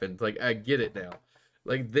fuck happened. Like I get it now.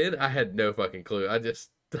 Like then I had no fucking clue. I just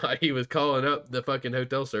thought he was calling up the fucking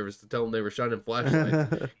hotel service to tell them they were shining flashlights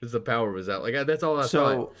because the power was out. Like that's all I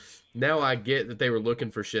thought. Now I get that they were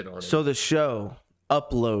looking for shit on it. So the show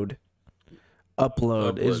Upload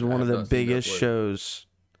is one of the biggest shows.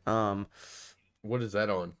 What is that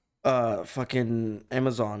on? Fucking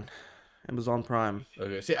Amazon Prime.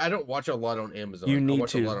 Okay. See, I don't watch a lot on Amazon. You I need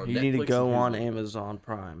watch a lot to. on You need to Netflix go and on Hulu. Amazon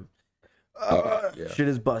Prime. Yeah. Shit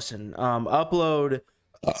is bussin'. Upload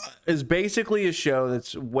is basically a show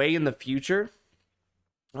that's way in the future,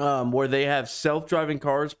 where they have self-driving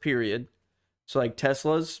cars. Period. So like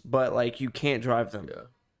Teslas, but like you can't drive them. Yeah.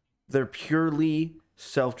 They're purely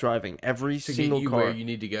self-driving. Every To single get you car. where you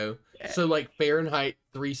need to go. So like Fahrenheit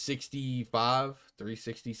 365,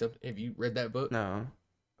 360 something. Have you read that book? No,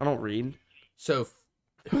 I don't read. So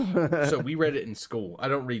so we read it in school. I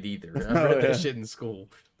don't read either. I Oh, read that yeah. shit in school.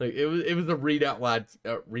 Like it was a read out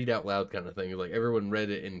loud kind of thing. Like everyone read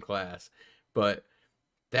it in class. But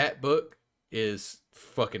that book is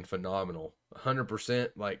fucking phenomenal. 100%.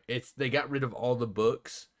 Like they got rid of all the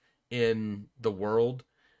books in the world,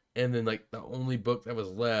 and then like the only book that was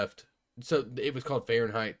left. So it was called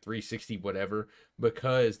Fahrenheit 360 whatever,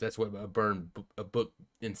 because that's what a book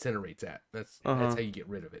incinerates at. That's Uh-huh. how you get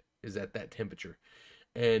rid of it, is at that temperature.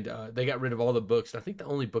 And they got rid of all the books. I think the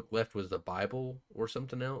only book left was the Bible or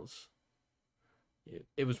something else.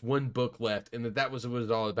 It was one book left, and that was what it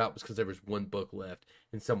was all about, was because there was one book left,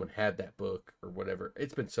 and someone had that book or whatever.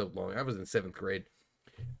 It's been so long. I was in 7th grade,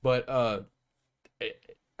 but I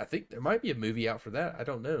think there might be a movie out for that. I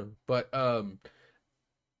don't know, but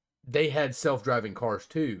they had self-driving cars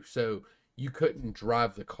too, so you couldn't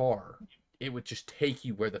drive the car. It would just take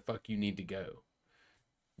you where the fuck you need to go.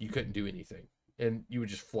 You couldn't do anything, and you would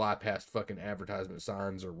just fly past fucking advertisement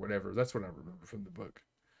signs or whatever. That's what I remember from the book.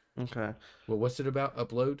 Okay. Well, what's it about?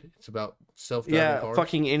 Upload? It's about self-driving Yeah, cars?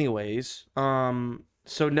 fucking anyways.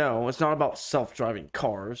 So no, it's not about self-driving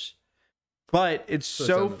cars. But it's So it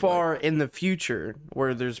so sounded far in the future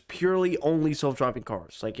where there's purely only self-driving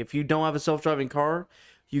cars. Like if you don't have a self-driving car,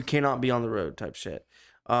 you cannot be on the road type shit.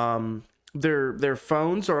 Their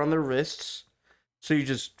phones are on their wrists. So you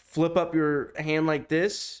just flip up your hand like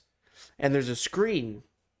this, and there's a screen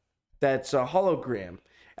that's a hologram.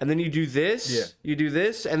 And then you do this,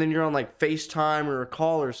 and then you're on like FaceTime or a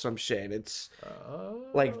call or some shit. It's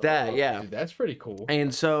like that, yeah. Dude, that's pretty cool.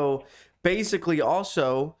 And so basically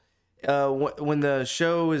also when the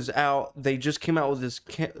show is out, they just came out with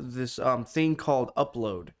this thing called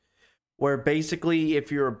Upload, where basically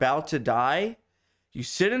if you're about to die, you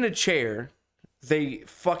sit in a chair, they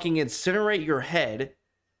fucking incinerate your head,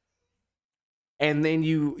 and then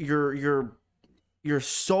your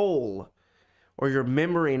soul or your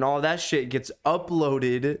memory and all that shit gets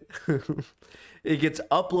uploaded. It gets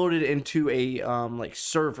uploaded into a like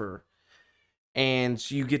server, and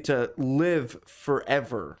you get to live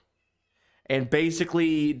forever. And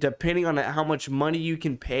basically, depending on how much money you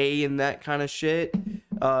can pay and that kind of shit,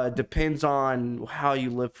 depends on how you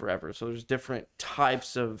live forever. So there's different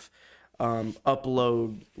types of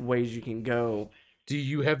upload ways you can go. Do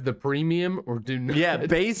you have the premium or do not? Yeah,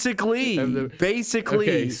 basically.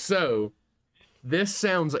 Okay, so this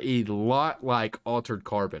sounds a lot like Altered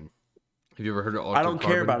Carbon. Have you ever heard of Altered Carbon? I don't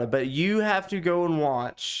care about it, but you have to go and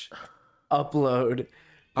watch Upload.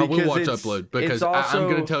 I will watch Upload, because I'm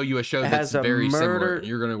going to tell you a show that's very similar.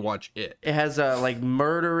 You're going to watch it. It has like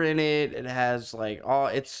murder in it. It has like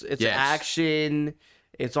it's action.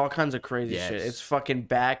 It's all kinds of crazy shit. It's fucking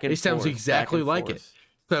back and forth. It sounds exactly like it.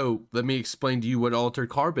 So let me explain to you what Altered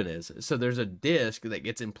Carbon is. So there's a disc that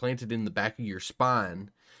gets implanted in the back of your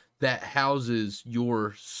spine that houses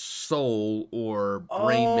your soul or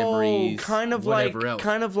brain memories, kind of whatever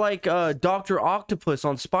like else. Dr. Octopus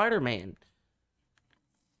on Spider-Man.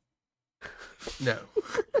 No.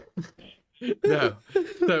 No.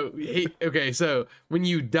 So when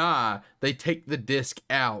you die, they take the disc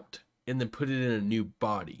out and then put it in a new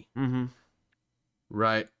body. Mm-hmm.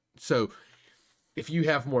 Right? So if you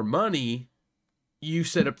have more money, you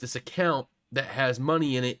set up this account that has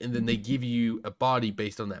money in it, and then they give you a body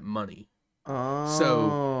based on that money. Oh,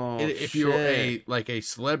 so if you're a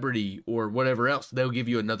celebrity or whatever else, they'll give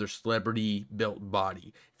you another celebrity built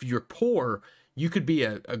body. If you're poor, you could be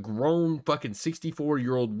a grown fucking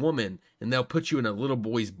 64-year-old woman, and they'll put you in a little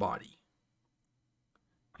boy's body.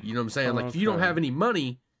 You know what I'm saying? Like, if you don't have any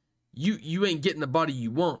money, you ain't getting the body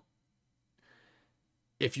you want.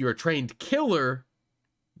 If you're a trained killer,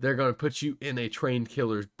 they're going to put you in a trained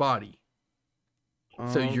killer's body.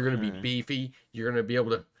 So you're going to be beefy. You're going to be able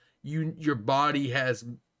to... Your body has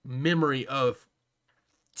memory of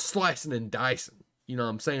slicing and dicing. You know what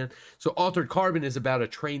I'm saying? So Altered Carbon is about a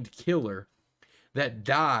trained killer that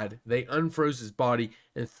died. They unfroze his body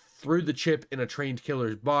and threw the chip in a trained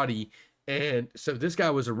killer's body. And so this guy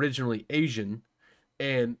was originally Asian,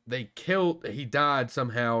 and he died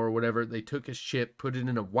somehow or whatever. They took his chip, put it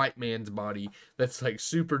in a white man's body that's like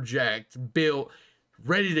super jacked, built,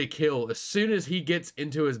 ready to kill. As soon as he gets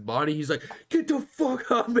into his body, he's like, get the fuck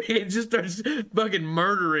up, man. And just starts fucking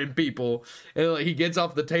murdering people. And like he gets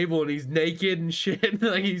off the table and he's naked and shit.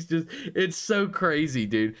 Like it's so crazy,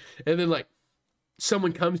 dude. And then like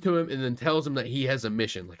someone comes to him and then tells him that he has a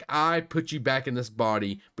mission. Like, I put you back in this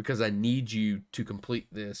body because I need you to complete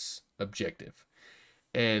this objective.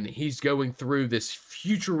 and he's going through this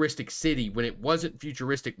futuristic city when it wasn't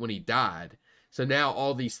futuristic when he died. So now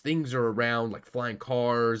all these things are around, like flying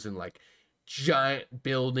cars and like giant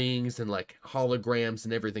buildings and like holograms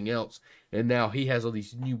and everything else. And now he has all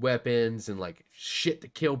these new weapons and like shit to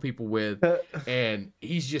kill people with. And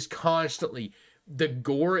he's just constantly, the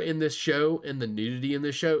gore in this show and the nudity in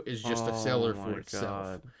this show is just a seller for itself.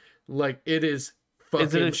 God. Like it is fucking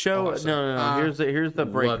Is it a show? Awesome. No. Here's the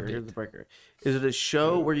breaker. Here's the breaker. Is it a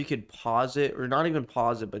show where you could pause it, or not even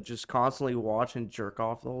pause it, but just constantly watch and jerk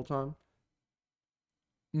off the whole time?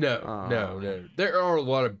 No. There are a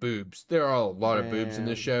lot of boobs. There are a lot of boobs in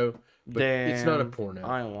this show, but it's not a porno.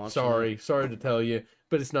 I don't watch Sorry to tell you,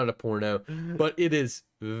 but it's not a porno. But it is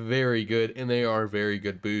very good, and they are very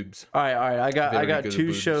good boobs. All right. I got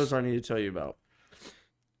two shows I need to tell you about.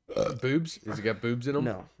 Boobs? Has it got boobs in them?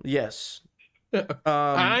 No. Yes.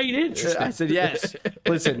 I ain't interested. I said yes.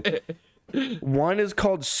 Listen, one is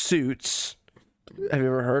called Suits. Have you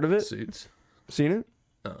ever heard of it? Suits. Seen it?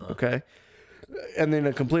 Okay. And then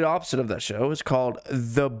a complete opposite of that show is called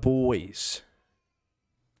The Boys.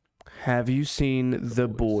 Have you seen The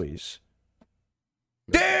Boys?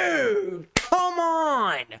 Dude, come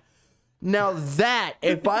on. Now that,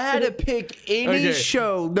 if I had to pick any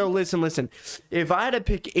show, no, listen. If I had to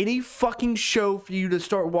pick any fucking show for you to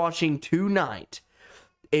start watching tonight,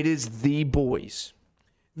 it is The Boys.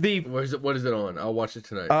 What is it on? I'll watch it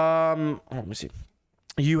tonight. Let me see.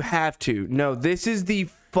 You have to. No, this is the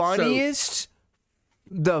funniest.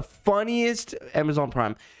 The funniest Amazon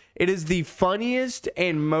Prime. It is the funniest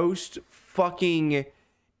and most fucking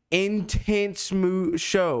intense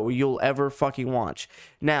show you'll ever fucking watch.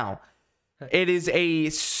 Now, it is a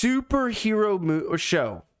superhero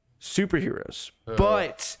show. Superheroes.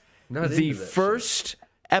 But the first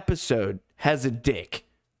episode has a dick.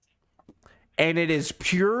 And it is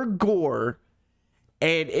pure gore.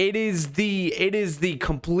 And it is the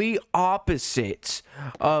complete opposite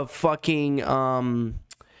of fucking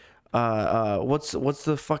what's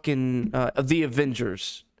the fucking the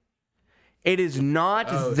Avengers. It is not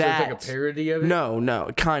that. So it's like a parody of it?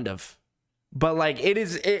 No, kind of. But like it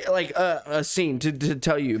is like a scene to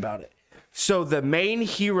tell you about it. So the main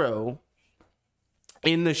hero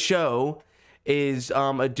in the show is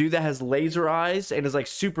a dude that has laser eyes and is like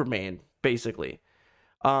Superman basically.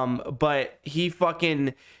 But he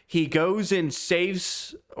goes and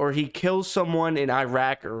saves, or he kills someone in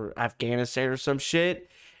Iraq or Afghanistan or some shit,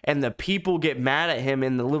 and the people get mad at him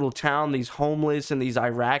in the little town, these homeless and these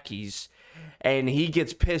Iraqis, and he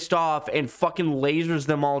gets pissed off and fucking lasers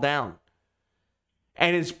them all down.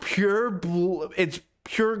 And it's pure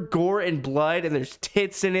gore and blood, and there's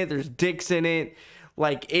tits in it, there's dicks in it.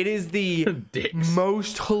 Like, it is the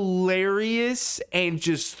most hilarious and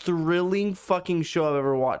just thrilling fucking show I've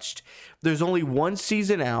ever watched. There's only one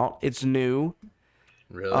season out. It's new.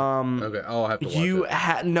 Really? Okay, I'll have to watch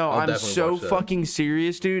it. No, I'm so fucking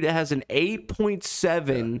serious, dude. It has an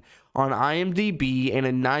 8.7 on IMDb and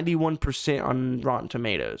a 91% on Rotten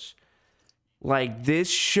Tomatoes. Like, this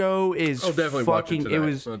show is fucking.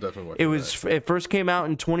 It first came out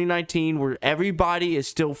in 2019, where everybody is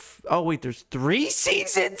still. Oh wait, there's 3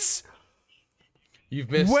 seasons.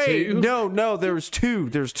 You've missed 2? No, there was 2.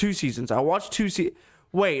 There's 2 seasons. I watched 2 seasons.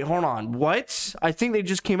 Wait, hold on. What? I think they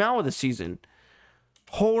just came out with a season.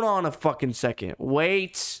 Hold on a fucking second.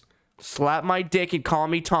 Wait. Slap my dick and call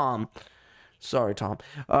me Tom. Sorry, Tom.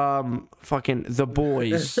 Fucking The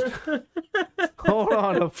Boys. Hold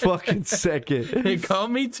on a fucking second. Hey, call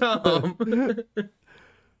me Tom.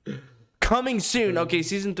 Coming soon. Okay,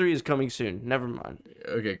 season 3 is coming soon. Never mind.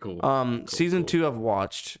 Okay, cool. Season 2 I've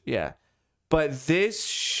watched. Yeah. But this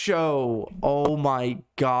show, oh my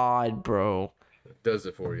god, bro. It does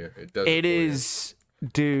it for you. It is,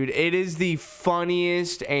 dude, it is the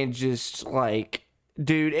funniest and just like,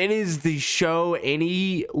 dude, it is the show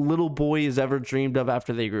any little boy has ever dreamed of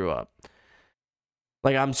after they grew up.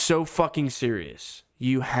 Like, I'm so fucking serious.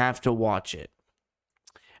 You have to watch it.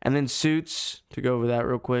 And then Suits, to go over that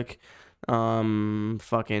real quick.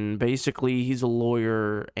 Fucking basically he's a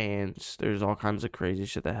lawyer and there's all kinds of crazy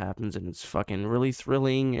shit that happens, and it's fucking really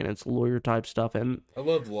thrilling, and it's lawyer type stuff, and I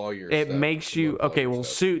love lawyer stuff. It makes you okay, well,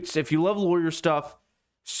 stuff. Suits, if you love lawyer stuff,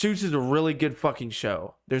 Suits is a really good fucking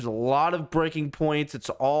show. There's a lot of breaking points.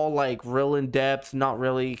 It's all like real in depth, not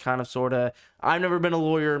really, kind of sorta. I've never been a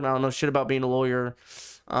lawyer. I don't know shit about being a lawyer.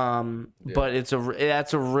 But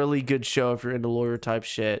that's a really good show if you're into lawyer type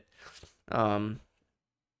shit.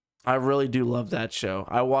 I really do love that show.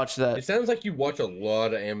 I watch that. It sounds like you watch a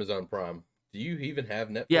lot of Amazon Prime. Do you even have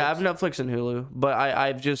Netflix? Yeah, I have Netflix and Hulu, but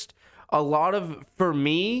I've just a lot of, for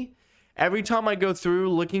me, every time I go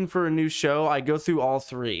through looking for a new show, I go through all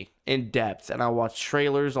three in depth, and I watch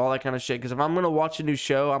trailers, all that kind of shit. Because if I'm gonna watch a new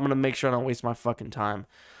show, I'm gonna make sure I don't waste my fucking time.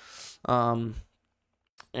 And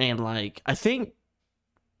like, I think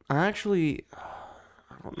I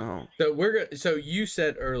don't know. So you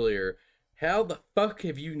said earlier, how the fuck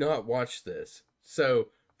have you not watched this? So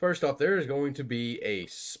first off, there is going to be a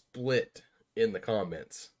split in the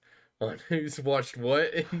comments on who's watched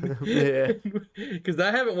what. Yeah. Because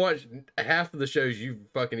I haven't watched half of the shows you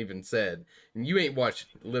fucking even said, and you ain't watched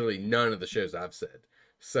literally none of the shows I've said.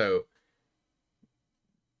 So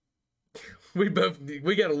we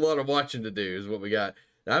got a lot of watching to do is what we got.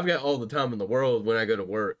 I've got all the time in the world when I go to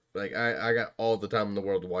work. Like, I got all the time in the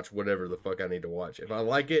world to watch whatever the fuck I need to watch. If I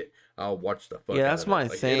like it, I'll watch the fuck Yeah, out that's of my it.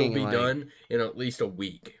 Like, thing. it'll be done in at least a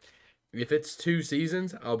week. If it's 2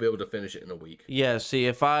 seasons, I'll be able to finish it in a week. Yeah, see,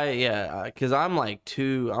 because I'm way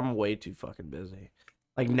too fucking busy.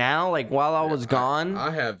 Like now, like while I was gone,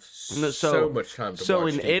 I have so much time to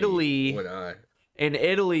watch in TV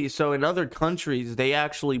Italy, so in other countries, they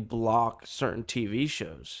actually block certain TV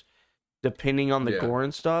shows depending on the gore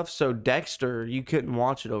and stuff. So Dexter, you couldn't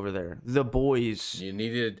watch it over there. The Boys,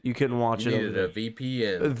 you couldn't watch it over there. You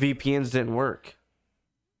needed a VPN. VPNs didn't work.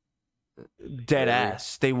 Dead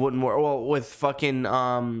ass. They wouldn't work. Well, with fucking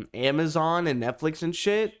Amazon and Netflix and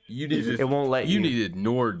shit, it won't let you. You needed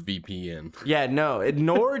NordVPN. Yeah, no,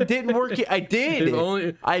 Nord didn't work. I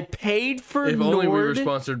did. I paid for Nord. If only we were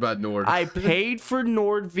sponsored by Nord. I paid for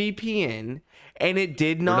NordVPN, and it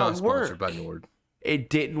did not work. We're not sponsored by Nord.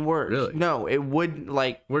 It didn't work. Really? No, it wouldn't.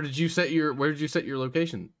 Like, where did you set your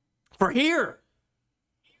location? For here,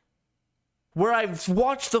 where I've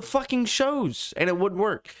watched the fucking shows, and it wouldn't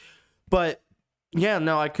work. But yeah,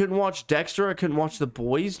 no, I couldn't watch Dexter. I couldn't watch The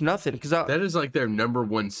Boys. Nothing, because that is like their number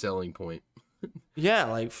one selling point. Yeah,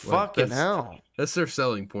 like fucking hell. That's their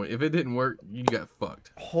selling point. If it didn't work, you got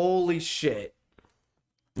fucked. Holy shit!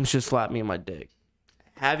 You should slap me in my dick.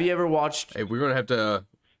 Have you ever watched? Hey, we're gonna have to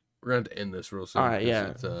end this real soon. All right,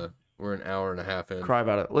 yeah. We're an hour and a half in. Cry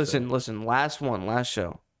about it. Listen. Last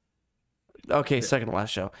show. Okay, yeah. Second to last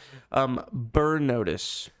show. Burn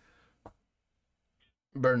Notice.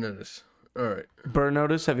 Burn Notice. All right. Burn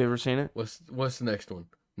Notice. Have you ever seen it? What's the next one?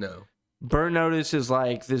 No. Burn Notice is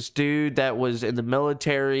like this dude that was in the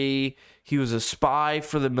military. He was a spy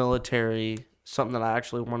for the military. Something that I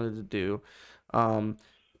actually wanted to do. And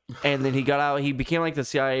then he got out. He became like the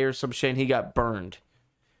CIA or some shit. And he got burned.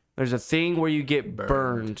 There's a thing where you get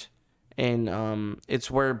burned. And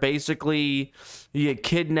it's where basically you get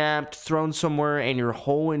kidnapped, thrown somewhere, and your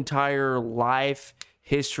whole entire life,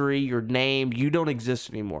 history, your name, you don't exist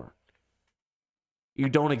anymore. You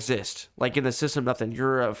don't exist. Like in the system, nothing.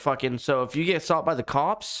 You're a fucking... So if you get stopped by the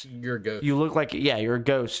cops... You're a ghost. You look like... Yeah, you're a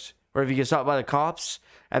ghost. Or if you get stopped by the cops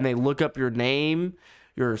and they look up your name,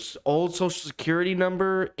 your old social security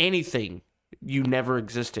number, anything, you never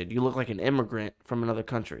existed. You look like an immigrant from another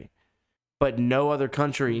country. But no other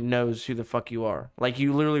country knows who the fuck you are. Like,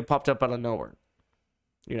 you literally popped up out of nowhere.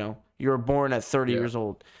 You know? You were born at 30 years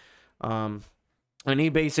old. And he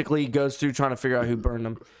basically goes through trying to figure out who burned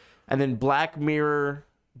him. And then Black Mirror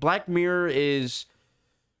is...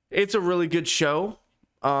 It's a really good show.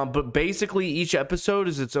 But basically, each episode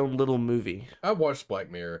is its own little movie. I watched Black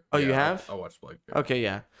Mirror. Oh, you have? I watched Black Mirror. Okay,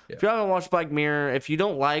 yeah. If you haven't watched Black Mirror, if you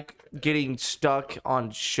don't like getting stuck on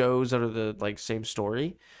shows that are the like same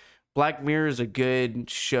story... Black Mirror is a good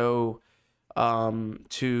show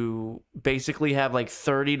to basically have like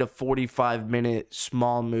 30 to 45 minute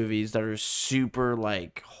small movies that are super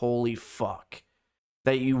like holy fuck,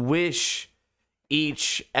 that you wish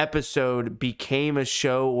each episode became a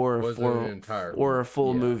show or a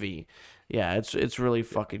full movie. Yeah, it's really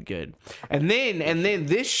fucking good. And then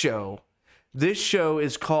this show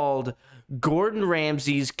is called Gordon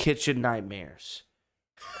Ramsay's Kitchen Nightmares.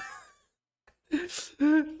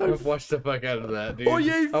 I've watched the fuck out of that, dude. Are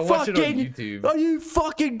you watch it on YouTube. Are you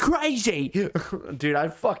fucking crazy? Dude, I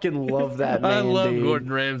fucking love that man, I love dude.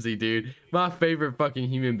 Gordon Ramsay, dude. My favorite fucking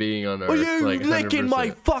human being on earth. Are you like, licking 100%.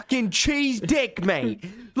 my fucking cheese dick, mate?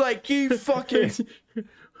 Like, you fucking...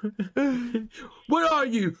 What are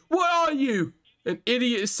you? What are you? An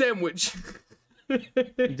idiot sandwich.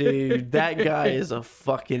 Dude, that guy is a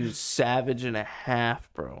fucking savage and a half,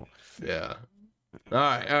 bro. Yeah. All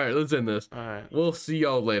right, let's end this. All right. We'll see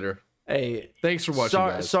y'all later. Hey, thanks for watching,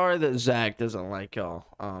 guys. Sorry that Zach doesn't like y'all.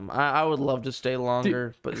 I would love to stay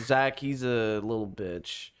longer, but Zach, he's a little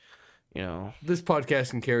bitch. You know. This podcast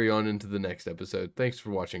can carry on into the next episode. Thanks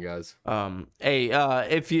for watching, guys. Hey,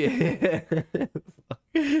 if you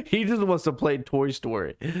He just wants to play Toy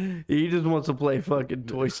Story. He just wants to play fucking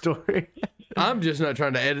Toy Story. I'm just not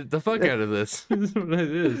trying to edit the fuck out of this. That's what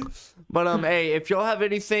it is. But hey, if y'all have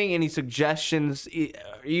anything, any suggestions,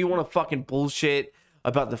 you want to fucking bullshit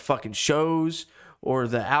about the fucking shows or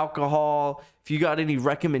the alcohol, if you got any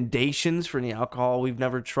recommendations for any alcohol we've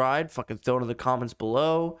never tried, fucking throw it in the comments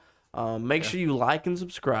below. Make sure you like and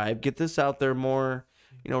subscribe. Get this out there more.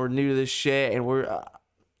 You know, we're new to this shit, and we're,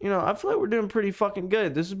 I feel like we're doing pretty fucking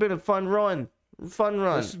good. This has been a fun run. This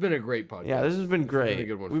has been a great podcast. Yeah, this has been great. Been a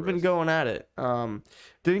good one. We've been going at it.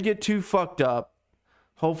 Didn't get too fucked up.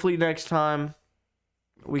 Hopefully next time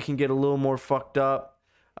we can get a little more fucked up.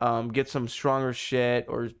 Get some stronger shit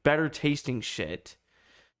or better tasting shit.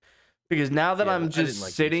 Because now that I'm just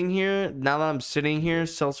sitting here,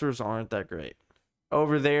 seltzers aren't that great.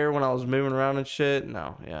 Over there when I was moving around and shit,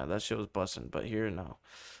 no, yeah, that shit was busting. But here, no.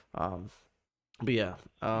 But yeah,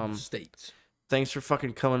 States. Thanks for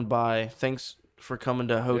fucking coming by. Thanks for coming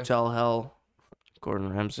to Hotel Hell,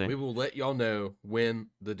 Gordon Ramsay. We will let y'all know when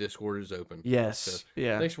the Discord is open. Yes. So,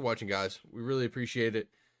 yeah. Thanks for watching, guys. We really appreciate it.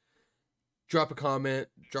 Drop a comment,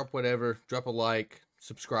 drop whatever, drop a like,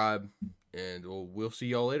 subscribe, and we'll see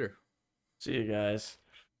y'all later. See you guys.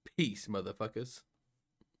 Peace, motherfuckers.